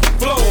 marble on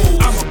flows,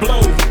 I'ma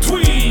blow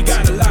tweed,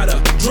 got a lot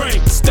of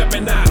drinks,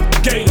 stepping out,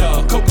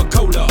 Gator,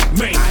 Coca-Cola,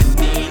 man. I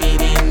need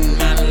it in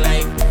my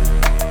life,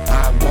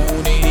 I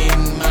want it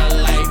in my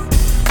life.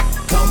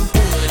 Come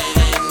put it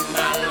in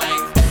my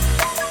life,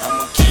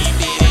 I'ma keep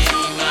it in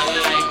my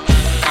life.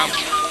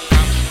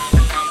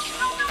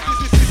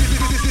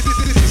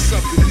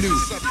 Something new.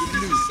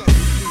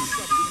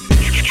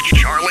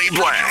 Charlie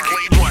Blac.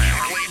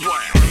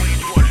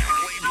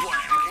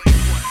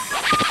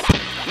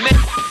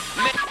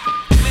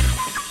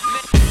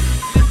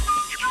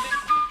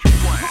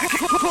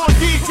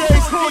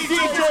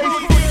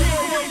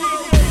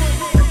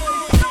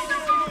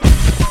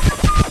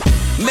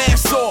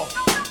 Mask off,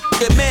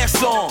 get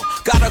mask on.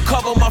 Gotta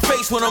cover my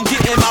face when I'm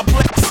getting my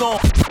blacks on.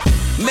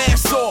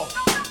 Mask off,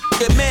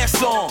 get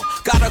mask on.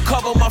 Gotta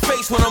cover my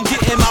face when I'm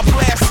getting my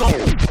blast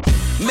on.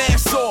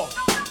 Mask off,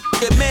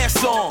 get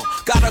mask on.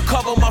 Gotta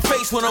cover my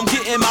face when I'm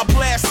getting my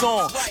blast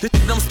on. The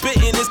shit I'm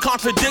spitting is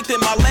contradicting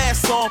my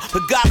last song,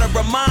 but gotta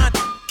remind,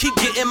 keep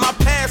getting my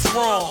past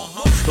wrong.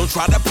 Don't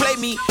try to play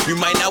me, you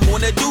might not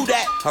wanna do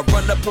that. I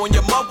run up on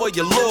your mother,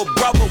 your little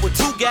brother with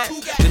 2 gats.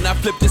 Then I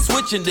flip the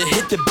switch and then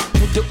hit the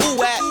with the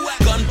ooh at.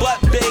 Gun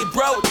butt, babe,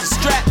 bro, with the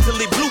strap till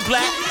he blue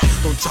black.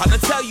 Don't try to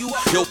tell you,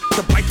 yo,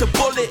 to bite the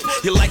bullet.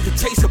 You like the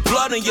taste of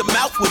blood in your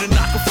mouth with a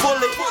knock of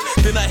bullet.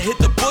 Then I hit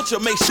the butcher,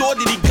 make sure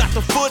that he got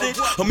the footage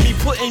of me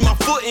putting my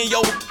foot in,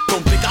 yo.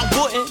 Don't think I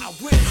wouldn't.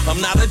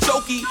 I'm not a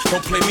jokey,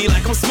 don't play me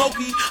like I'm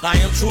Smokey. I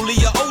am truly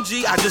a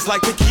OG, I just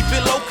like to keep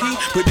it low key.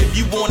 But if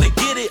you wanna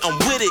get it, I'm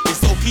with it, it's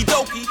okie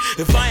dokie.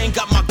 If I ain't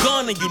got my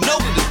gun and you know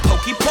that it's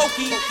pokey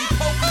pokey.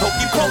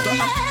 Pokey pokey.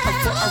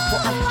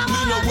 Me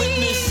no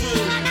witness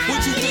shit.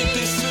 What you think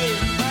this shit?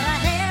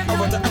 No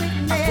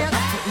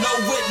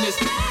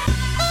witness.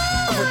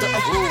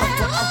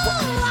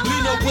 Me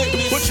no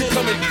witness. What you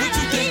coming? What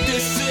you think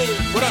this shit?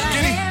 What up,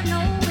 Giddy?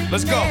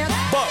 Let's go.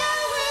 Buck.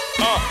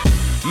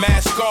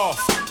 Mask off.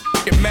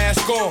 Get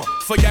mask on.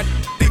 For y'all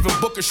even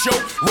book a show,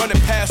 running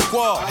past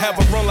squad. Have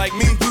a run like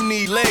me, you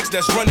need legs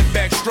that's running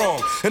back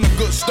strong. In a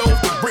good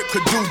stove, the brick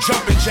could do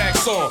jumping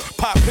jacks on.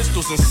 Pop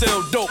pistols and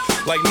sell dope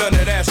like none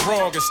of that's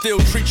wrong. And still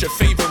treat your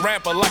favorite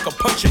rapper like a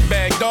punching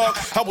bag dog.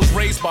 I was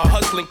raised by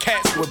hustling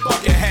cats with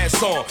bucket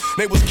hats on.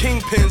 They was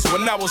kingpins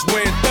when I was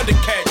wearing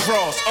Thundercat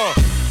draws.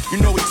 You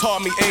know he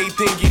taught me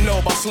everything you know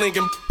about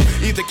slinging.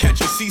 Either catch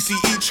a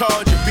CCE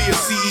charge or be a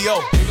CEO.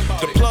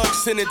 The plug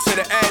sent it to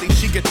the Addy,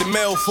 she get the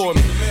mail for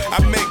me.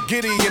 I met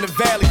Giddy in the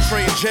Valley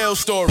trading jail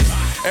stories.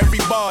 Every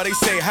bar they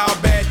say how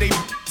bad they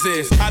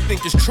is. I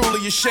think it's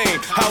truly a shame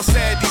how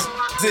sad these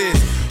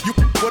is. You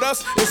with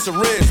us, it's a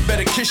risk.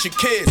 Better kiss your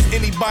kids.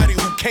 Anybody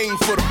who came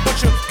for the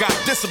butcher got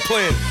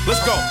discipline.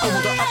 Let's go.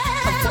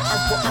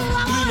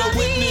 You no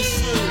witness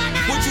shit.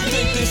 What you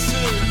think this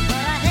shit?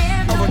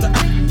 No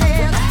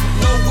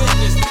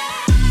witness.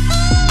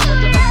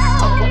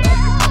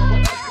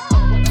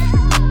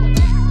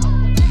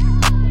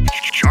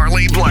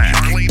 Charlie Blac.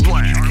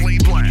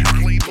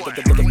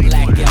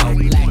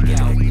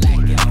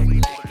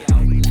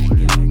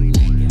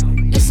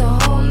 It's a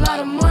whole lot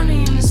of money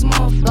in this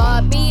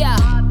motherfucker.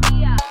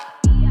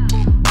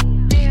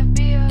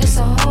 It's a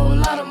whole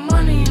lot of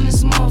money in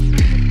this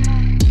motherfucker.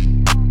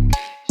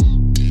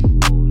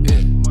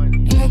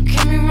 Ain't gon'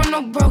 kill me run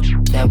no broke,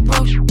 that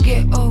broke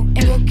get old.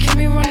 Ain't gon' kill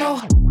me run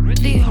no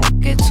these hoes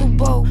get too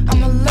bold.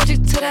 I'm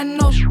allergic to that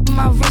nose,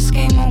 my wrist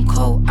game on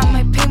cold. I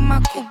might paint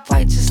my coupe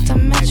white just to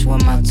match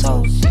with my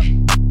toes.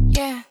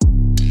 Yeah,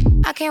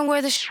 I can't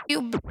wear the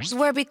you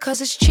wear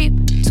because it's cheap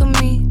to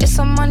me. It's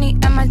some money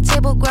at my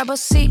table, grab a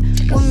seat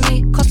with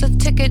me. Cost a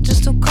ticket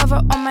just to cover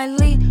all my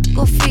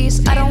legal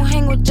fees. I don't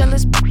hang with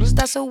jealous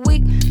that's a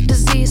weak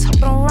disease.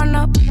 Don't run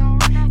up.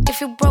 If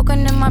you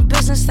broken in my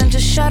business, then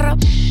just shut up.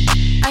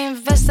 I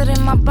invested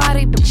in my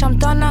body, bitch, I'm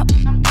done up.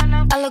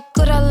 I look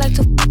good, I like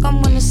to fuck,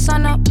 I'm when the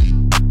sun up.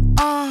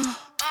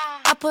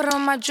 I put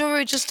on my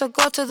jewelry just to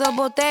go to the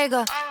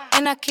bodega.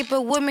 And I keep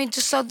it with me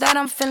just so that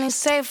I'm feeling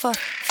safer.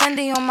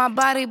 Fendi on my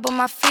body, but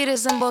my feet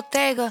is in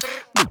Bottega.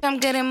 Bitch, I'm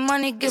getting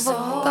money, give a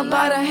fuck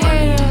about a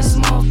haters.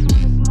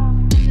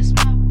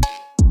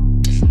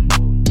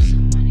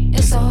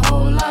 It's a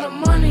whole lot of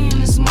money in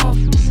this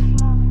motherfucker.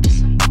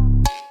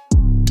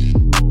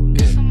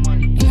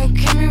 Ain't gon'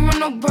 kill me run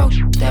no broke,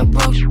 that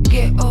broke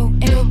get old.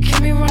 Ain't gon'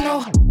 kill me run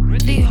no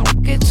these hoes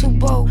get too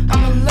bold.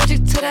 I'm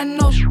allergic to that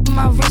nose,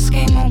 my wrist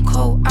game on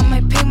cold. I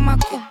might paint my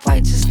coupe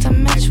white just to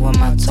match with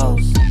my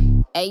toes.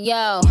 Hey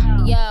yo,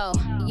 yo,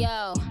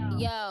 yo,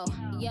 yo,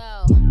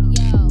 yo,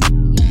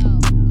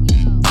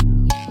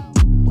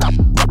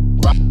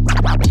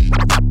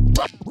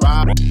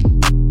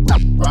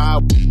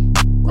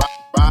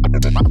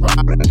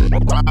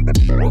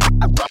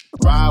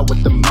 Ride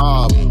with the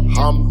mob,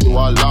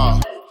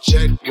 Alhamdulillah.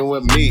 Check in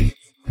with me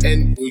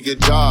and do your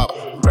job.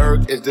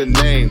 Berg is the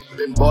name,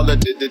 Baller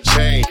did the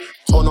chain.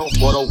 Hold on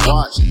for the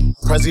watch.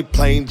 Prezi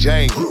plain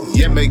Jane.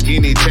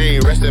 Yamagini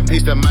chain. Rest in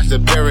peace to my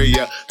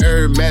superior.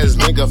 Hermes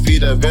Linka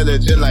feed a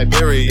village in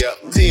Liberia.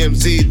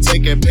 TMZ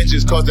taking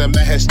pictures causing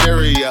my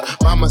hysteria.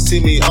 Mama see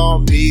me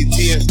on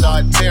BT and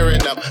start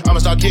tearing up. I'ma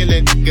start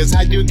killing niggas.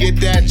 How you get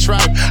that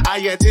tripe? I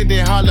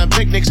attended Harlem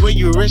picnics when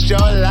you risked your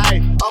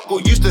life.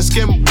 Uncle used to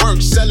skim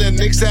work selling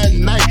nicks at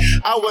night.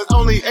 I was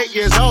only 8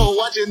 years old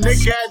watching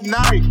Nick at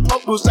night.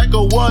 Uncle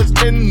Psycho was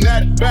in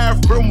that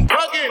bathroom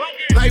bucket.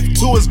 Knife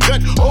to his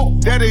gut, oh,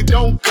 daddy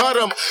don't cut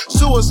him.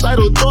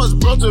 Suicidal thoughts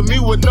brought to me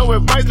with no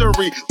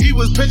advisory. He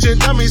was pitching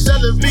dummies,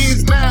 selling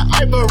beans, mad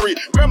ivory.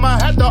 Grandma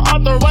had the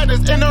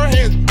arthritis in her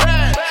hands,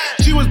 bad.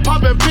 She was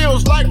popping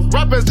pills like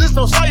rappers in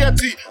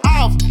society.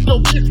 I'll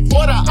no shit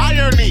for the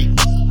irony.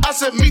 I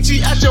said, meet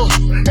you at your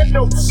head,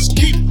 don't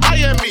keep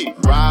eyeing me.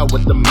 Ride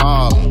with the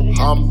mob,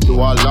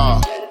 through our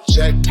law.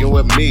 Check in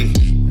with me,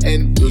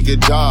 and do your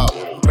job.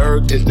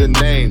 Berg is the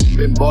name,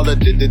 Ben Baller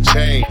did the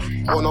chain.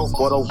 Hold on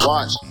for the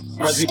watch.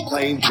 Prezi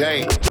plain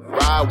Jane.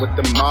 Ride with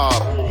the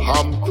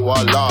mob, through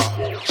our law.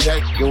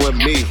 Check in with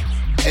me,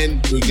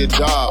 and do your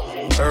job.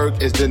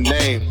 Berg is the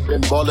name,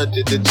 Ben Baller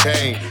did the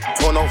chain.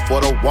 Hold on for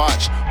the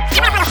watch.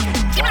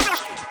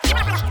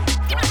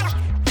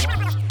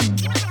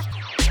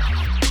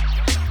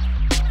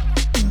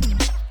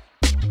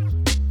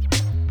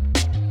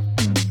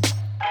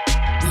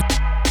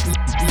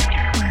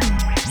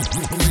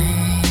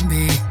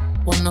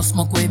 No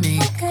smoke with me.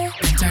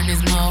 Turn this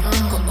smoke,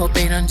 go up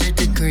 800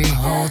 degree.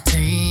 Whole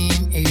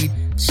team eat.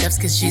 Chefs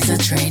cause she's a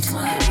treat.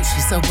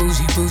 She's so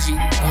bougie,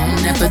 on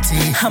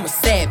nepoty. I'm a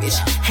savage,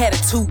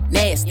 attitude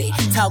nasty.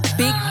 Talk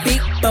big,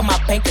 but my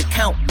bank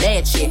account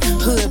match it.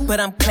 Hood, but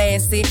I'm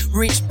classy.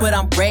 Rich, but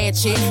I'm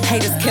ratchet.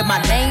 Haters kept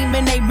my name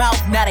in their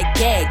mouth, not a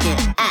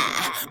gagging.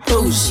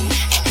 Bougie.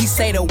 He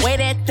say the way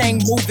that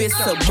thing move, it's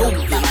a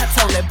movie. I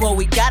told that boy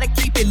we gotta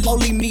keep it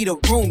lowly, me the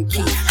room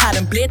key. I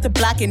done bled the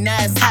block and now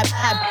it's hot,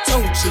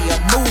 Tunchi.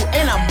 I'm mood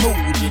and I'm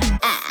moody.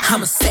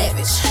 I'm a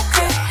savage.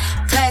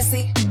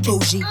 Classy,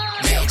 bougie,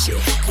 ratchet.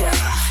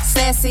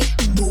 Sassy,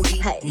 moody,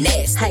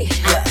 nasty.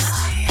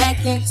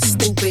 Hacking,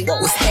 stupid,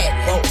 what's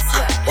happening?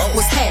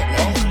 What's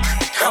happening?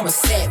 I'm a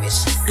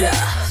savage.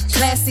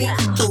 Classy,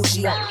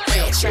 bougie,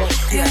 ratchet.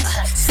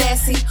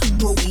 Sassy,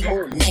 moody,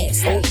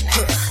 nasty.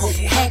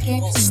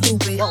 Hacking,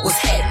 stupid, what's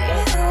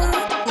happening?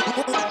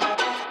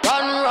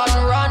 Run,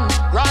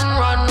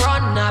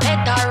 I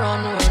better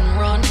run.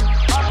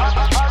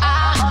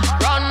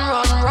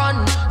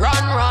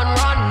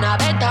 Run, I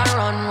better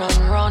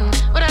run.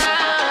 But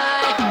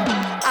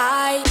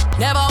I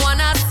never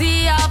wanna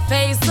see your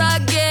face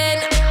again.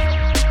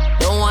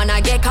 Don't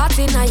wanna get caught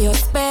in your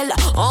spell.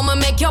 I'ma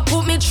make you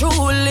put me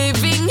through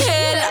living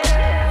hell.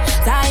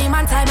 Time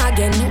and time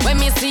again, when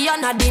me see you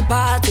at the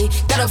party,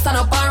 get up, stand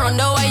up and run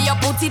the way you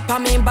put it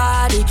on me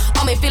body.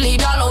 Oh, me feel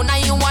it all out, now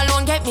you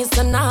alone get me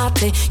so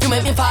naughty. You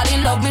make me fall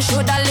in love, me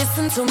shoulda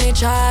listen to me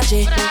charge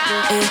it.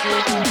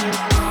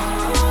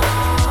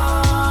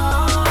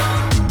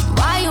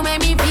 Why you make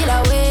me feel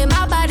away,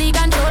 my body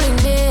controlling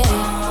me.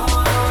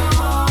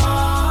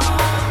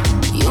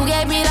 You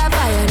gave me that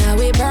fire, now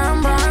we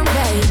burn,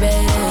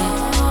 baby.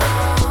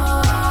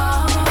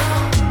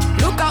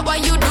 Look at what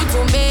you do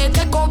to me,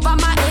 take over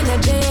my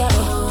energy.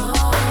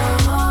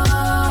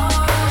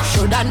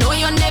 Should I know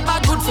you're never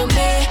good for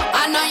me?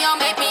 I know you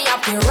make me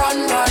happy. Run.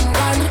 Me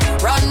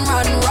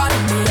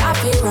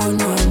happy. Run.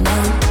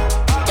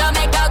 You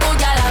make a good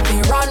girl happy.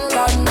 Run.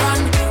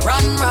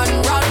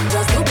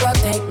 Just to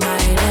protect my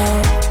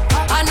love.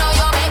 I know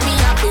you make me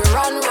happy.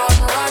 Run.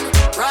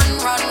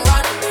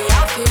 Me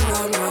happy.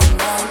 Run.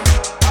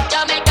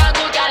 You make a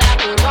good girl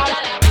happy. Run.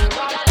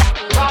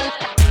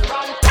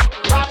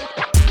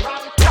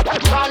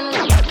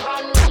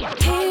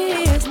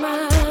 Here's my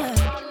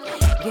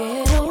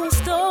ghetto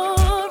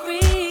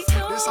story.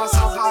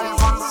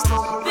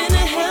 Been a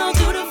hell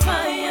through the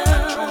fire.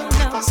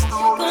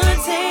 Now gonna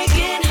take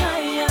it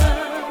higher.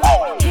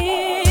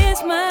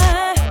 Here's my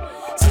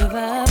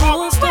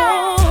survival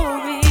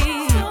story.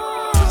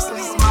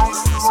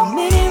 So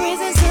many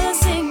reasons to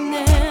sing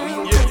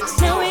them.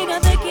 Now we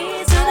got the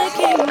keys to the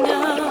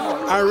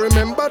kingdom. I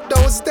remember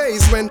those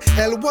days when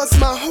hell was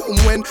my home,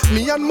 when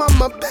me and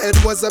mama bed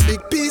was a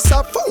big piece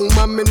of foam,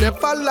 and me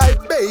never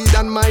like bathe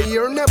and my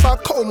ear never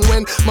comb.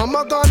 When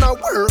mama gonna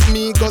work,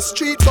 me go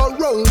street go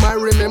roam. I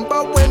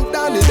remember when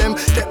Danny them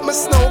take my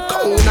snow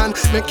cone and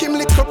make him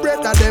lick a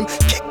bread of them,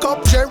 kick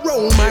up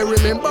Jerome. I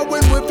remember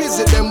when we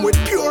visit them with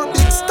pure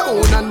big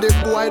stone, and the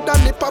boy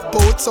Danny pop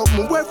out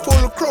something we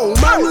full chrome.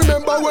 I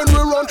remember when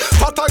we run,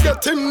 Fata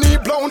get him knee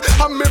blown,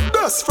 and my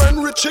best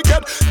friend Richie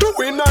get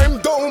doing I'm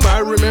down. I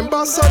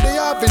remember Sunday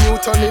Avenue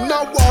turning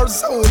a war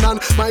zone, and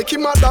Mikey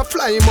mother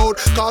fly him out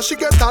cause she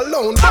get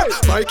alone. But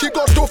Mikey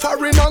got too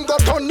foreign and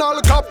got on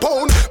Al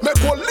Capone. Make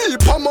one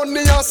leap of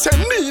money and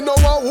send me no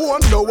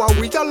one. Now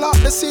we all lock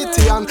the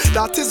city and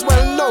that is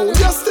well known.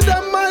 Yesterday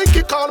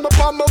Mikey called me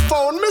on my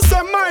phone. Me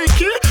say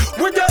Mikey,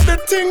 we get the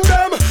thing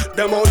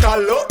them out a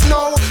lot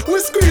now. We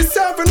squeeze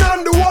 7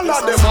 and the whole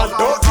of them I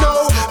don't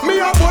know. Me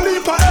a bully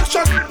for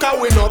extra cause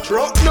we not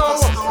rock now.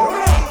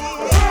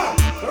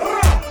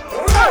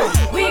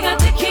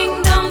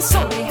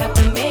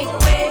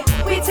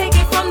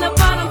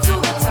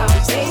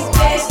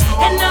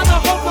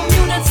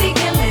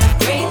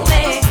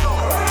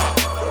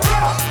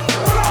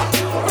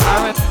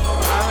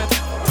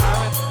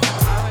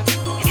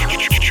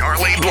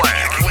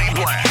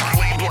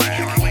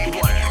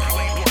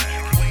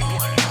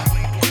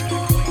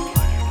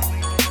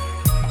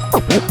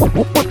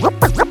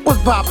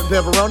 What's poppin',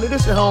 pepperoni?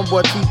 This your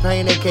homeboy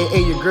T-Pain, aka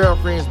your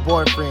girlfriend's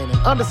boyfriend. And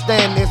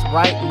understand this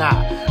right now.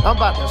 I'm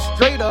about to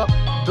straight up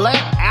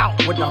black out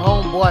with the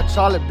homeboy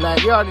Charlie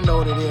Blac. You already know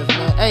what it is,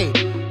 man. Hey,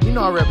 you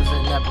know I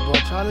represent Nappy Boy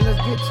Charlie. Let's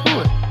get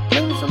to it.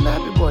 Play me some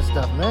Nappy Boy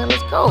stuff, man.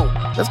 Let's go.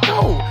 Let's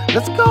go.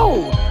 Let's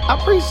go. I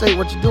appreciate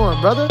what you're doing,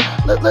 brother.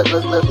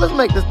 Let's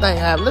make this thing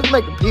happen. Let's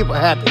make the people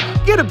happy.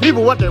 Get the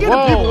people what they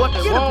want. Get the people what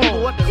they want. Get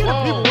the people what they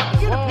want.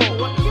 Get the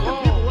people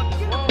what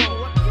they want.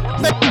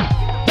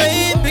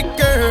 Baby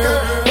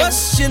girl,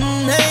 what's your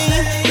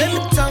name? Let me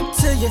talk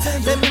to you.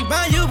 Let me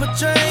buy you a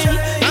drink.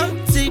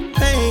 I'm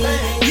T-Pain.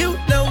 You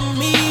know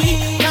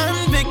me.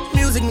 Convict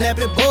music,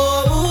 Nappy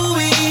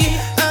Boy.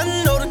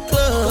 I know the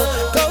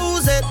club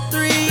goes at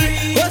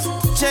 3. What's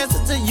the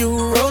chances of you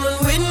rolling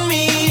with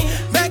me?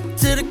 Back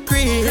to the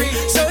crib,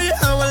 show you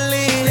how I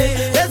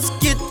live. Let's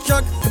get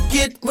drunk,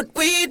 forget what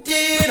we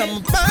did. I'ma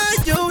buy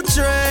you a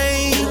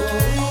drink.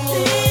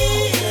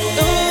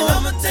 Ooh,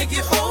 I'ma take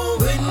you home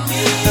with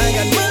me. I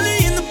got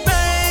money in the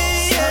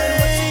bank. Sorry,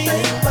 what you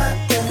think about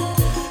that?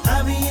 I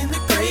be in the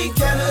gray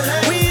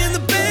Cadillac. We in the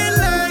bed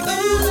like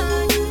ooh,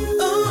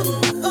 ooh,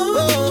 ooh,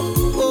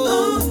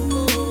 ooh,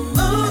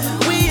 ooh.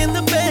 We in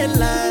the bed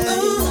like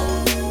ooh,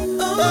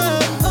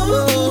 ooh,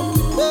 ooh,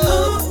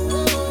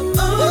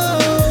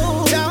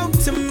 ooh. Talk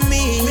to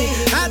me,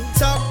 I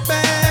talk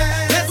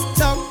back. Let's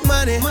talk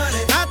money,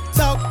 I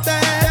talk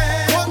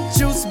that. Want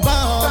juice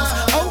bombs,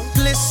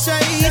 Oakley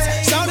shades.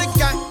 Shorty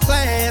got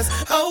class,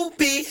 oh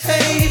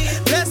behave.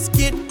 Let's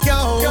get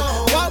gone,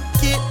 walk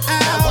it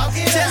out.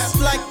 Just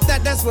like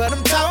that, that's what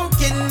I'm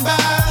talking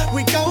about.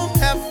 We gon'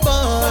 have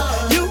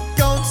fun, you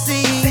gon'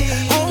 see.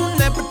 On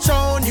that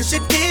Patron, you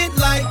should get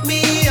like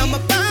me. I'ma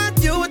buy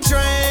you a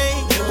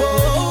drink.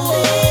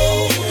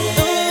 Whoa,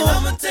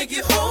 I'ma take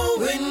you home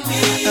with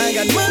me. I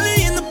got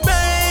money in the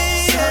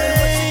bank. Sorry,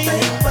 what you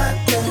think about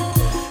that?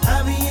 I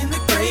be in the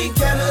gray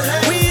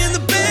Cadillac. We in the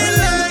bed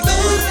like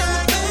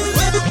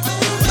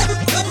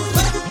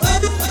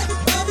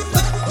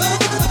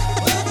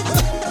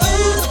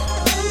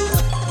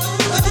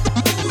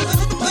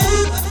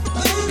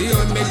You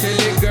me tell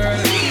you, girl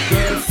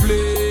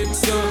flex.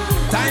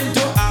 Time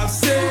to have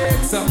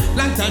sex.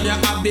 Long time you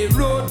have the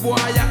road boy,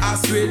 you a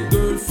sweet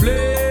girl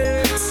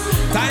flex.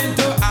 Time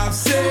to have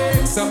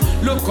sex.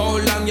 Look how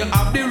long you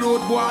have the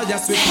road boy, you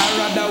sweet her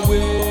rather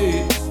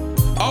wait.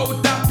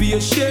 Out of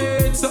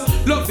patience,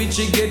 love it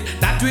she get,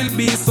 that will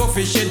be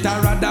sufficient. I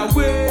rather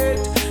wait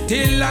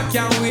till I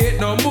can't wait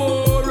no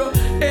more.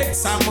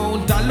 X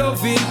amount of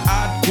loving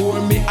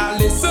hardcore me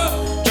Alice.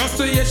 Just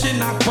to hear she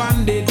knock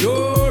on the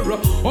door.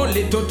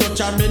 Only to touch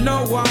her, me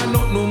no want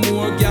not no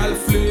more girl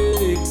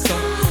flex.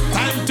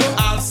 Time to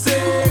have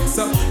sex.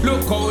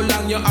 Look how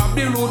long you have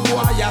the road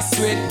boy, you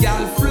sweet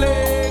girl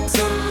flex.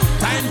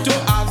 Time to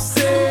have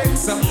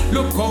sex.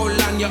 Look how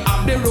long you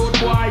have the road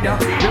boy.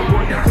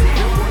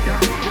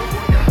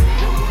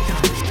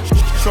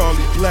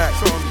 Charlie Blac,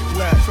 Charlie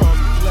Blac,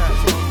 Charlie Blac,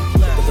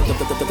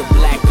 The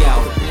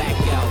blackout.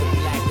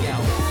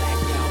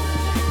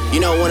 You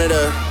know, one of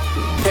the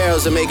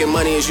perils of making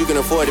money is you can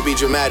afford to be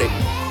dramatic.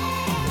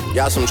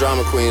 Y'all some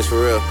drama queens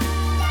for real.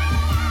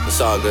 It's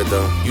all good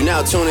though. You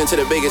now tune into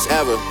the biggest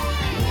ever.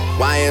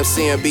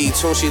 YMCMB,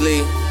 Tunchi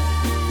Lee,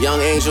 Young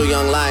Angel,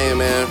 Young Lion,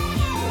 man.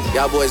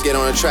 Y'all boys get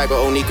on the track with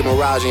Onika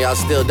Mirage and y'all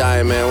still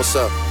dying, man. What's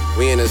up?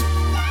 We in this.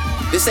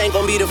 This ain't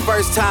gonna be the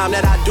first time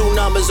that I do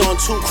numbers on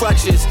 2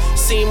 crutches.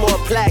 See more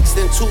plaques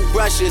than 2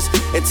 brushes.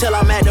 Until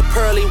I'm at the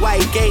pearly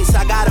white gates,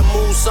 I gotta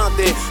move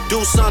something,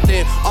 do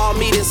something. All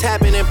meetings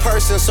happen in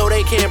person, so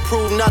they can't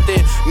prove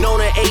nothing. Known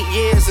her 8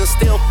 years and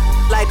still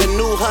like a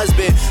new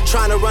husband.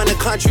 Trying to run the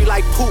country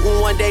like Putin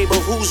one day,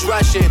 but who's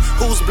rushing?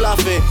 Who's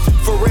bluffing?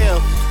 For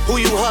real, who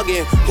you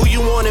hugging? Who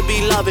you wanna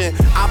be loving?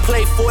 I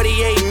play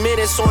 48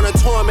 minutes on a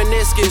torn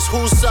meniscus.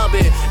 Who's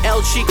subbing? El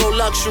Chico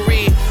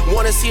Luxury.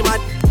 Wanna see my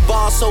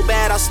ball so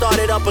bad I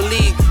started up a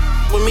league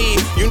with me.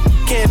 You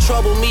can't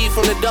trouble me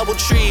from the double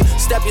tree.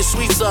 Step your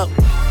sweets up.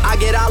 I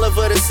get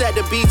Oliver to set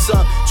the beats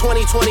up.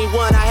 2021,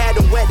 I had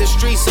to wet the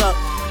streets up.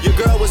 Your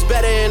girl was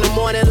better in the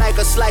morning like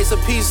a slice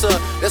of pizza.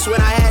 That's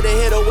when I had to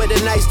hit her with a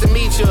nice to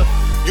meet ya.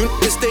 You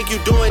niggas think you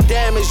doing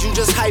damage, you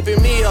just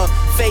hyping me up.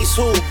 Face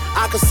who?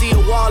 I can see a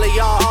wall of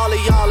y'all, all of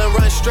y'all, and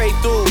run straight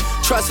through.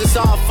 Trust it's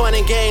all fun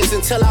and games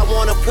until I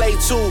wanna play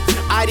too.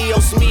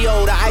 Adios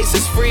mio, the ice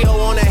is frio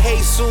on a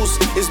Jesus.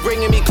 It's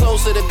bringing me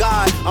closer to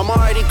God. I'm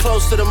already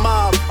close to the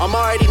mob. I'm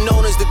already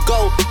known as the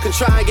GOAT. Can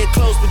try and get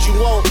close, but you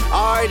won't.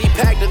 I already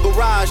packed the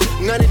garage.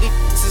 None of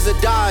these is a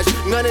Dodge.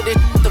 None of this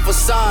the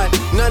facade.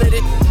 None of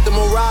this the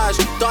mirage.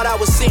 Thought I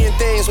was seeing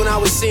things when I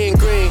was seeing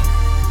green.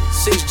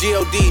 6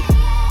 G-O-D.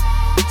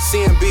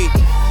 CMB.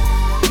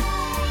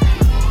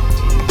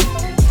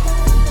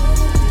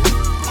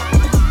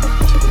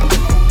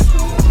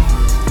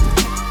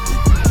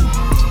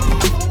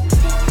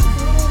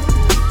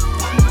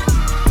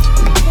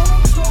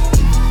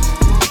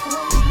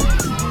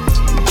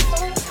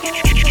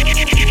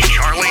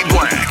 Charlie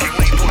Blac.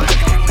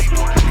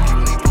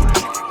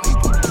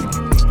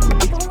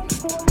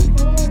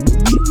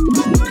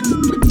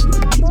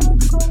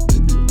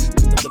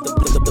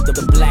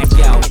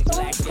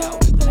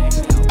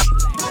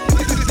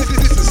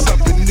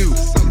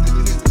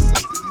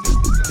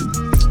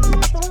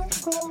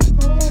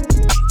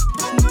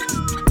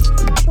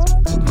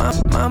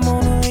 My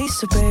Mona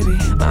Lisa, baby,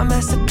 my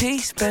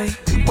masterpiece, baby.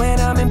 When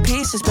I'm in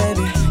pieces,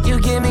 baby, you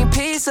give me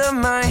peace of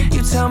mind.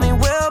 You tell me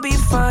we'll be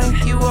fine.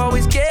 You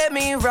always get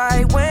me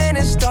right when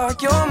it's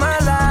dark. You're my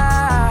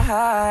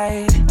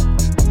light,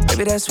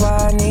 baby. That's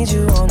why I need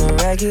you on the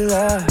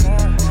regular.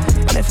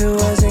 And if it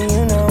wasn't,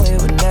 you know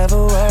it would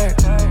never work.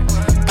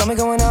 Got me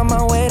going out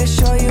my way to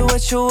show you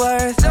what you're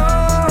worth.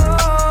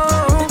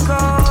 Don't go.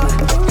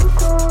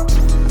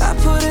 I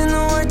put in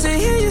the work to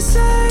hear you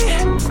say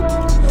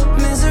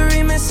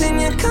misery missing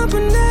your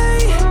company.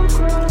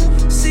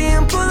 See,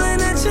 I'm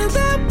pulling at you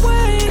that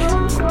way.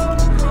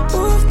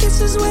 Ooh, if this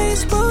is where you're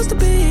supposed to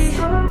be.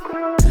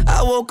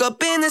 I woke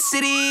up in the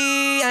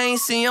city, I ain't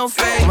seen your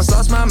face. Almost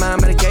lost my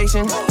mind,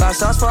 medication. 5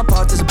 stars for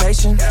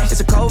participation. It's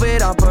a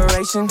COVID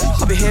operation.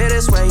 I'll be here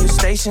this way, you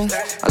stationed.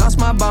 I lost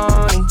my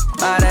Bonnie.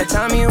 By that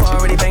time, you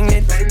already banged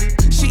it.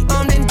 She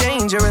armed and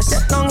dangerous.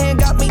 Long hair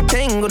got me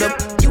tangled up.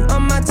 You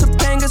on my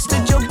Topanga,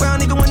 stood your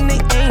ground even when they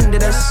aimed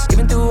at us.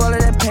 Even through all of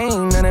that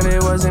pain, none of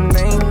it was in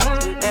vain.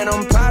 And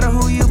I'm proud of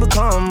who you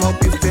become.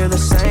 Hope you feel the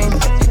same.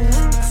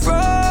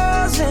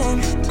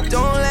 Frozen,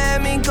 don't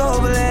let me go,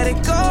 but let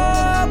it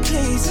go,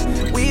 please.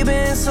 We've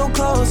been so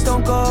close,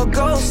 don't go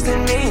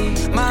ghosting me.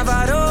 My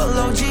vital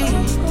OG,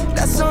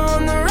 that's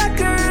on the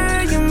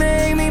record. You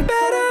made me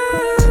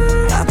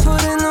better. I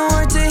put in the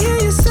work to hear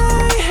you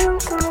say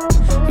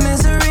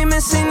misery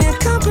missing your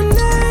company.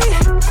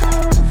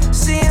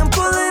 See, I'm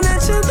pulling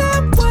at you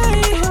that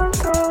way.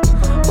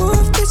 Ooh,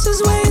 if this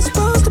is where you're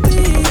supposed to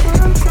be.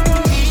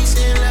 Peace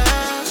and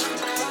love,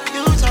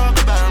 you talk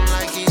about him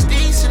like he's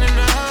decent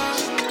enough.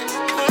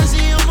 I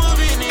see you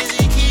moving, is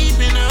he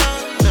keeping up?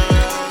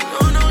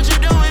 Don't know what you're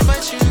doing,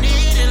 but you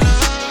need it, love.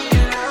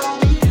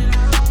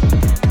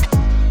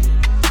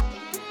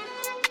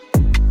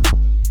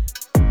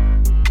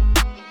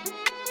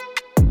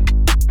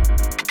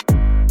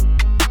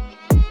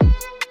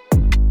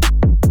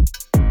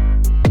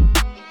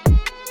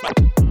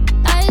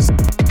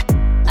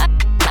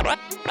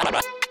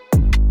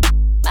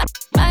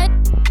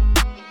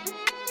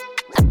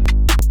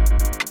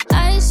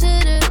 I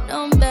should've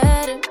known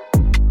better.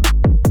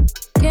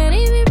 Can't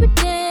even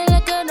pretend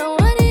like I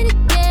don't want it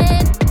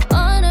again.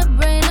 On the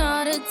brain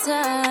all the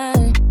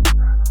time.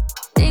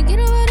 Thinking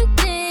about the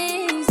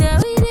things that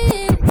we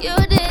did. You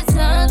did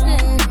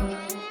something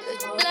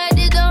like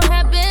this don't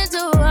happen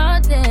too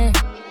often.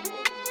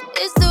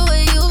 It's the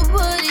way you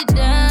put it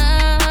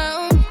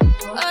down.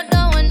 I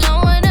don't want no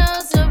one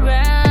else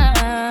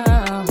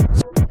around.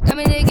 Got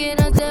me taking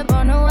a step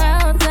on the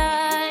wild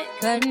side,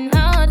 cutting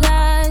out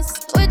lies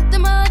with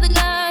them other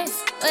guys.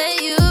 Where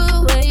you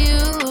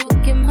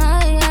look in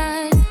my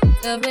eyes,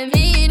 covering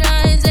me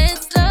nice and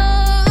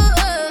slow.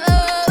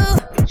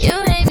 You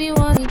made me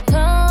wanna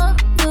come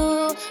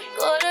through,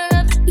 quarter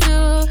up to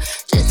you,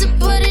 just to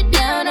put it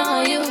down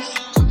on you.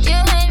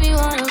 You made me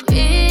wanna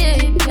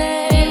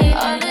replay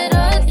all of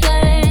those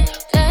things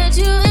that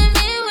you and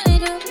me would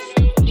do.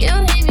 You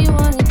made me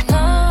wanna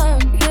come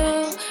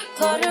through,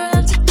 quarter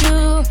up to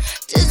you,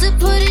 just to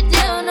put it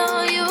down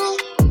on you.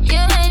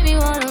 You made me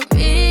wanna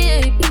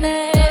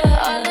replay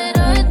all of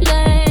those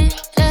things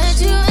that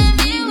you and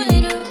me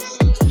would do.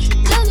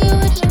 Tell me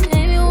what you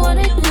made me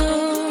wanna do.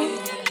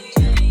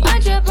 I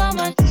drop on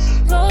my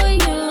for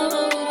you.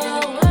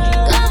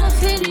 Got my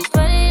feelings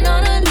running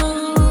on the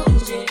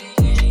news.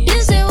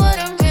 This ain't what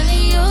I'm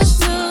really used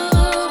to.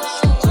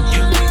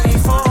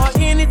 Before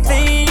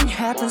anything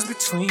happens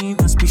between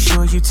us, be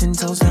sure you 10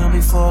 toes down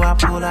before I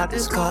pull out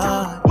this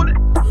card.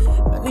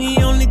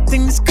 The only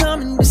thing that's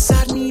coming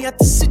beside me at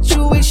the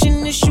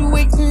situation is you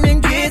waiting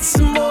and get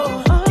some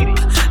more.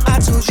 I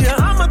told you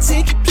I'ma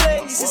take your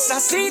places. I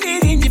seen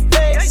it in your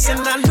face,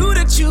 and I knew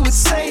that you would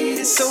say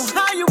this. So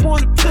how you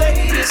wanna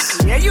play this?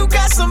 Yeah, you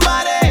got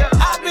somebody.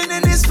 I've been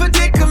in this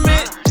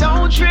predicament.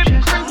 Don't trip,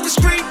 crank the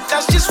street.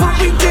 That's just what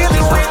we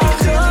dealing with.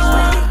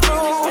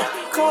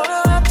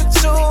 Quarter after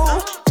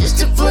 2, just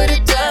to put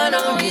it down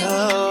on you.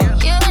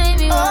 You made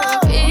me wanna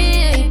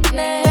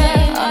replay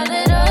all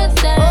of those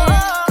things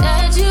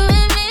that you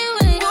and me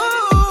would do.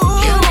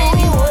 You made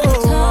me wanna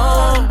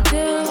come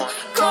through,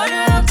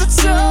 quarter after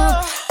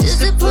 2, just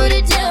to put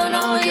it down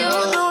on you.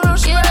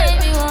 You made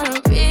me wanna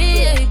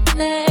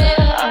replay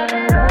all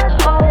of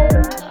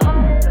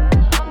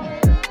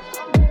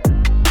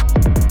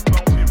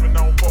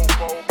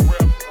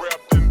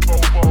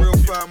Real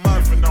fire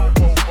mafia.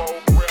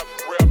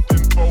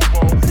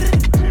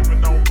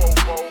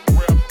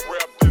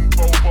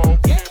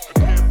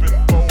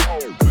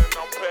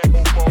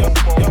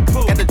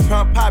 Got the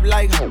trunk pop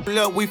like,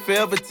 look, we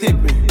forever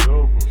tipping.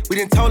 We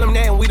done told them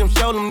that and we done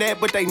showed them that,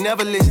 but they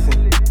never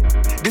listen.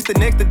 This the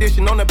next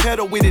edition on the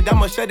pedal with it.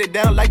 I'ma shut it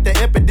down like the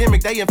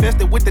epidemic. They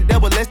infested with the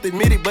devil, let's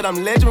admit it. But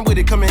I'm legend with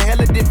it, coming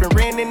hella different.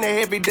 Ran in the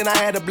heavy, then I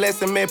had a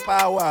blessing, man,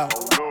 power.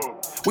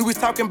 We was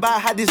talking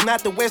about how this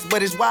not the West,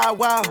 but it's wild,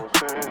 wild.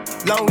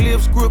 Long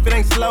live screw if it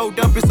ain't slowed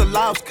up, it's a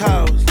lost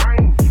cause.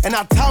 And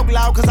I talk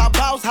loud cause I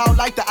bounce out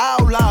like the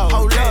outlaw.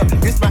 Hold up,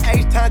 this my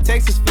H-Town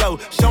Texas flow.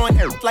 Showing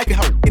earth like a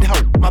hoe, it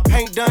hoe. My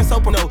paint done so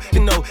no, you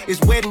know, it's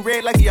wet and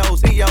red like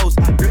Eos.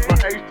 This my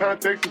H-Town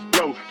Texas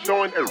flow.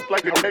 Showing earth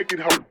like a naked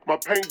hoe. My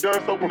paint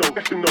done so no,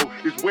 you know,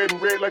 it's wet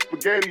and red like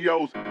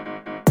SpaghettiOs.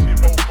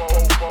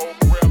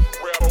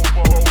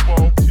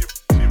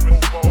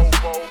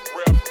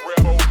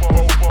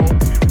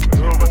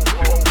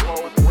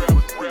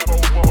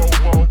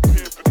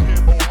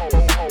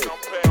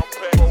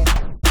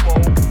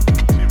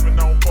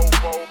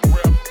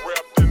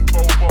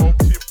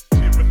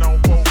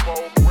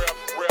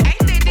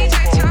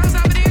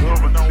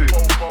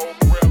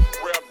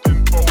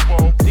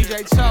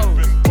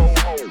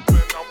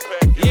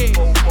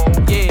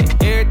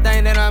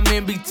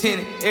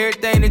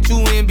 Everything that you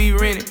in be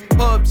rented.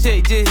 Pub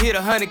check, just hit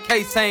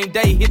 100K same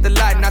day, hit the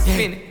lot and I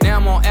spend it. Now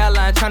I'm on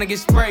airline trying to get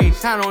sprayed.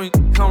 Time on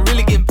I'm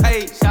really getting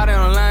paid. Shout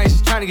out online,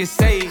 she's trying to get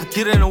saved. I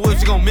get her in the whip,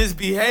 she gon'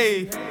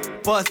 misbehave.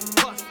 Bust,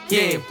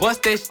 yeah,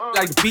 bust that shit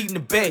like the beat in the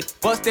back.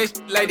 Bust that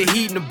shit like the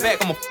heat in the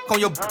back. I'ma fuck on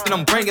your and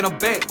I'm bringing her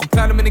back. I'm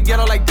pounding in the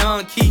ghetto like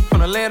Don Key. From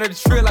the land of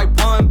the trill like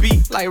Bun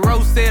B. Like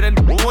Rose said, a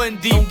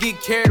 1D. Don't get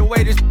carried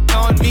away, this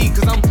on me,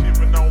 cause I'm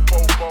keeping on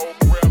Bobo.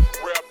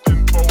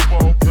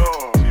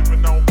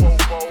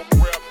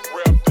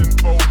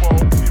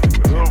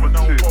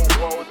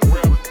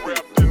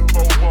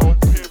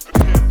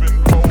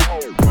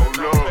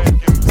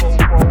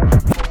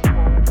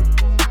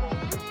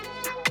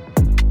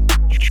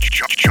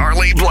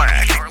 Charlie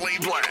Blac.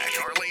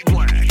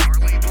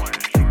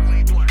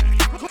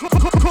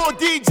 Call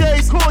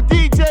DJs.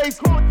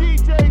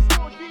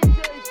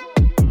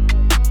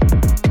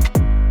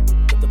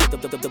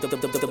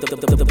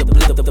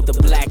 The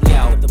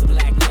blackout.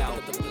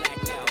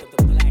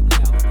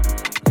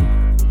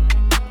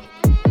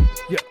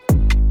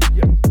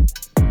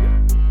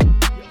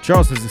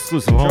 Charleston's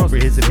exclusive home for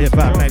hits and hip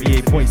hop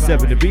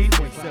 98.7 The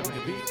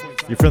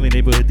Beat. Your friendly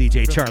neighborhood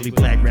DJ Charlie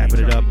Blac wrapping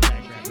it up.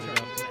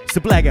 It's the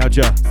Blackout,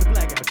 y'all.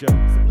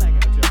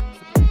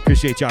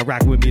 Appreciate y'all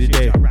rocking with me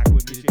today.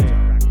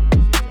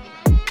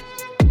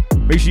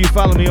 Make sure you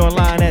follow me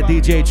online at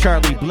DJ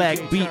Charlie Blac,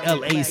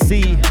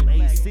 BLAC.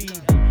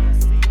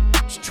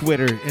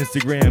 Twitter,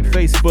 Instagram,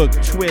 Facebook,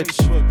 Twitch,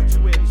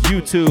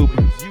 YouTube.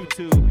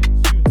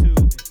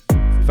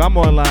 If I'm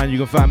online, you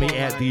can find me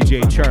at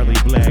DJ Charlie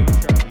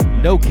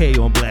Blac. No K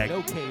on Black.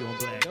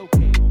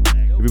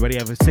 Everybody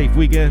have a safe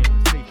weekend.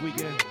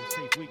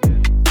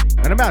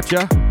 And I'm out,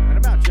 y'all.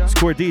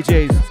 Score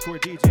DJs.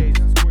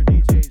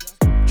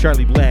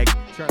 Charlie Blac.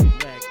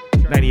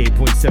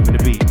 98.7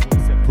 The Beat.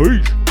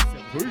 Peace.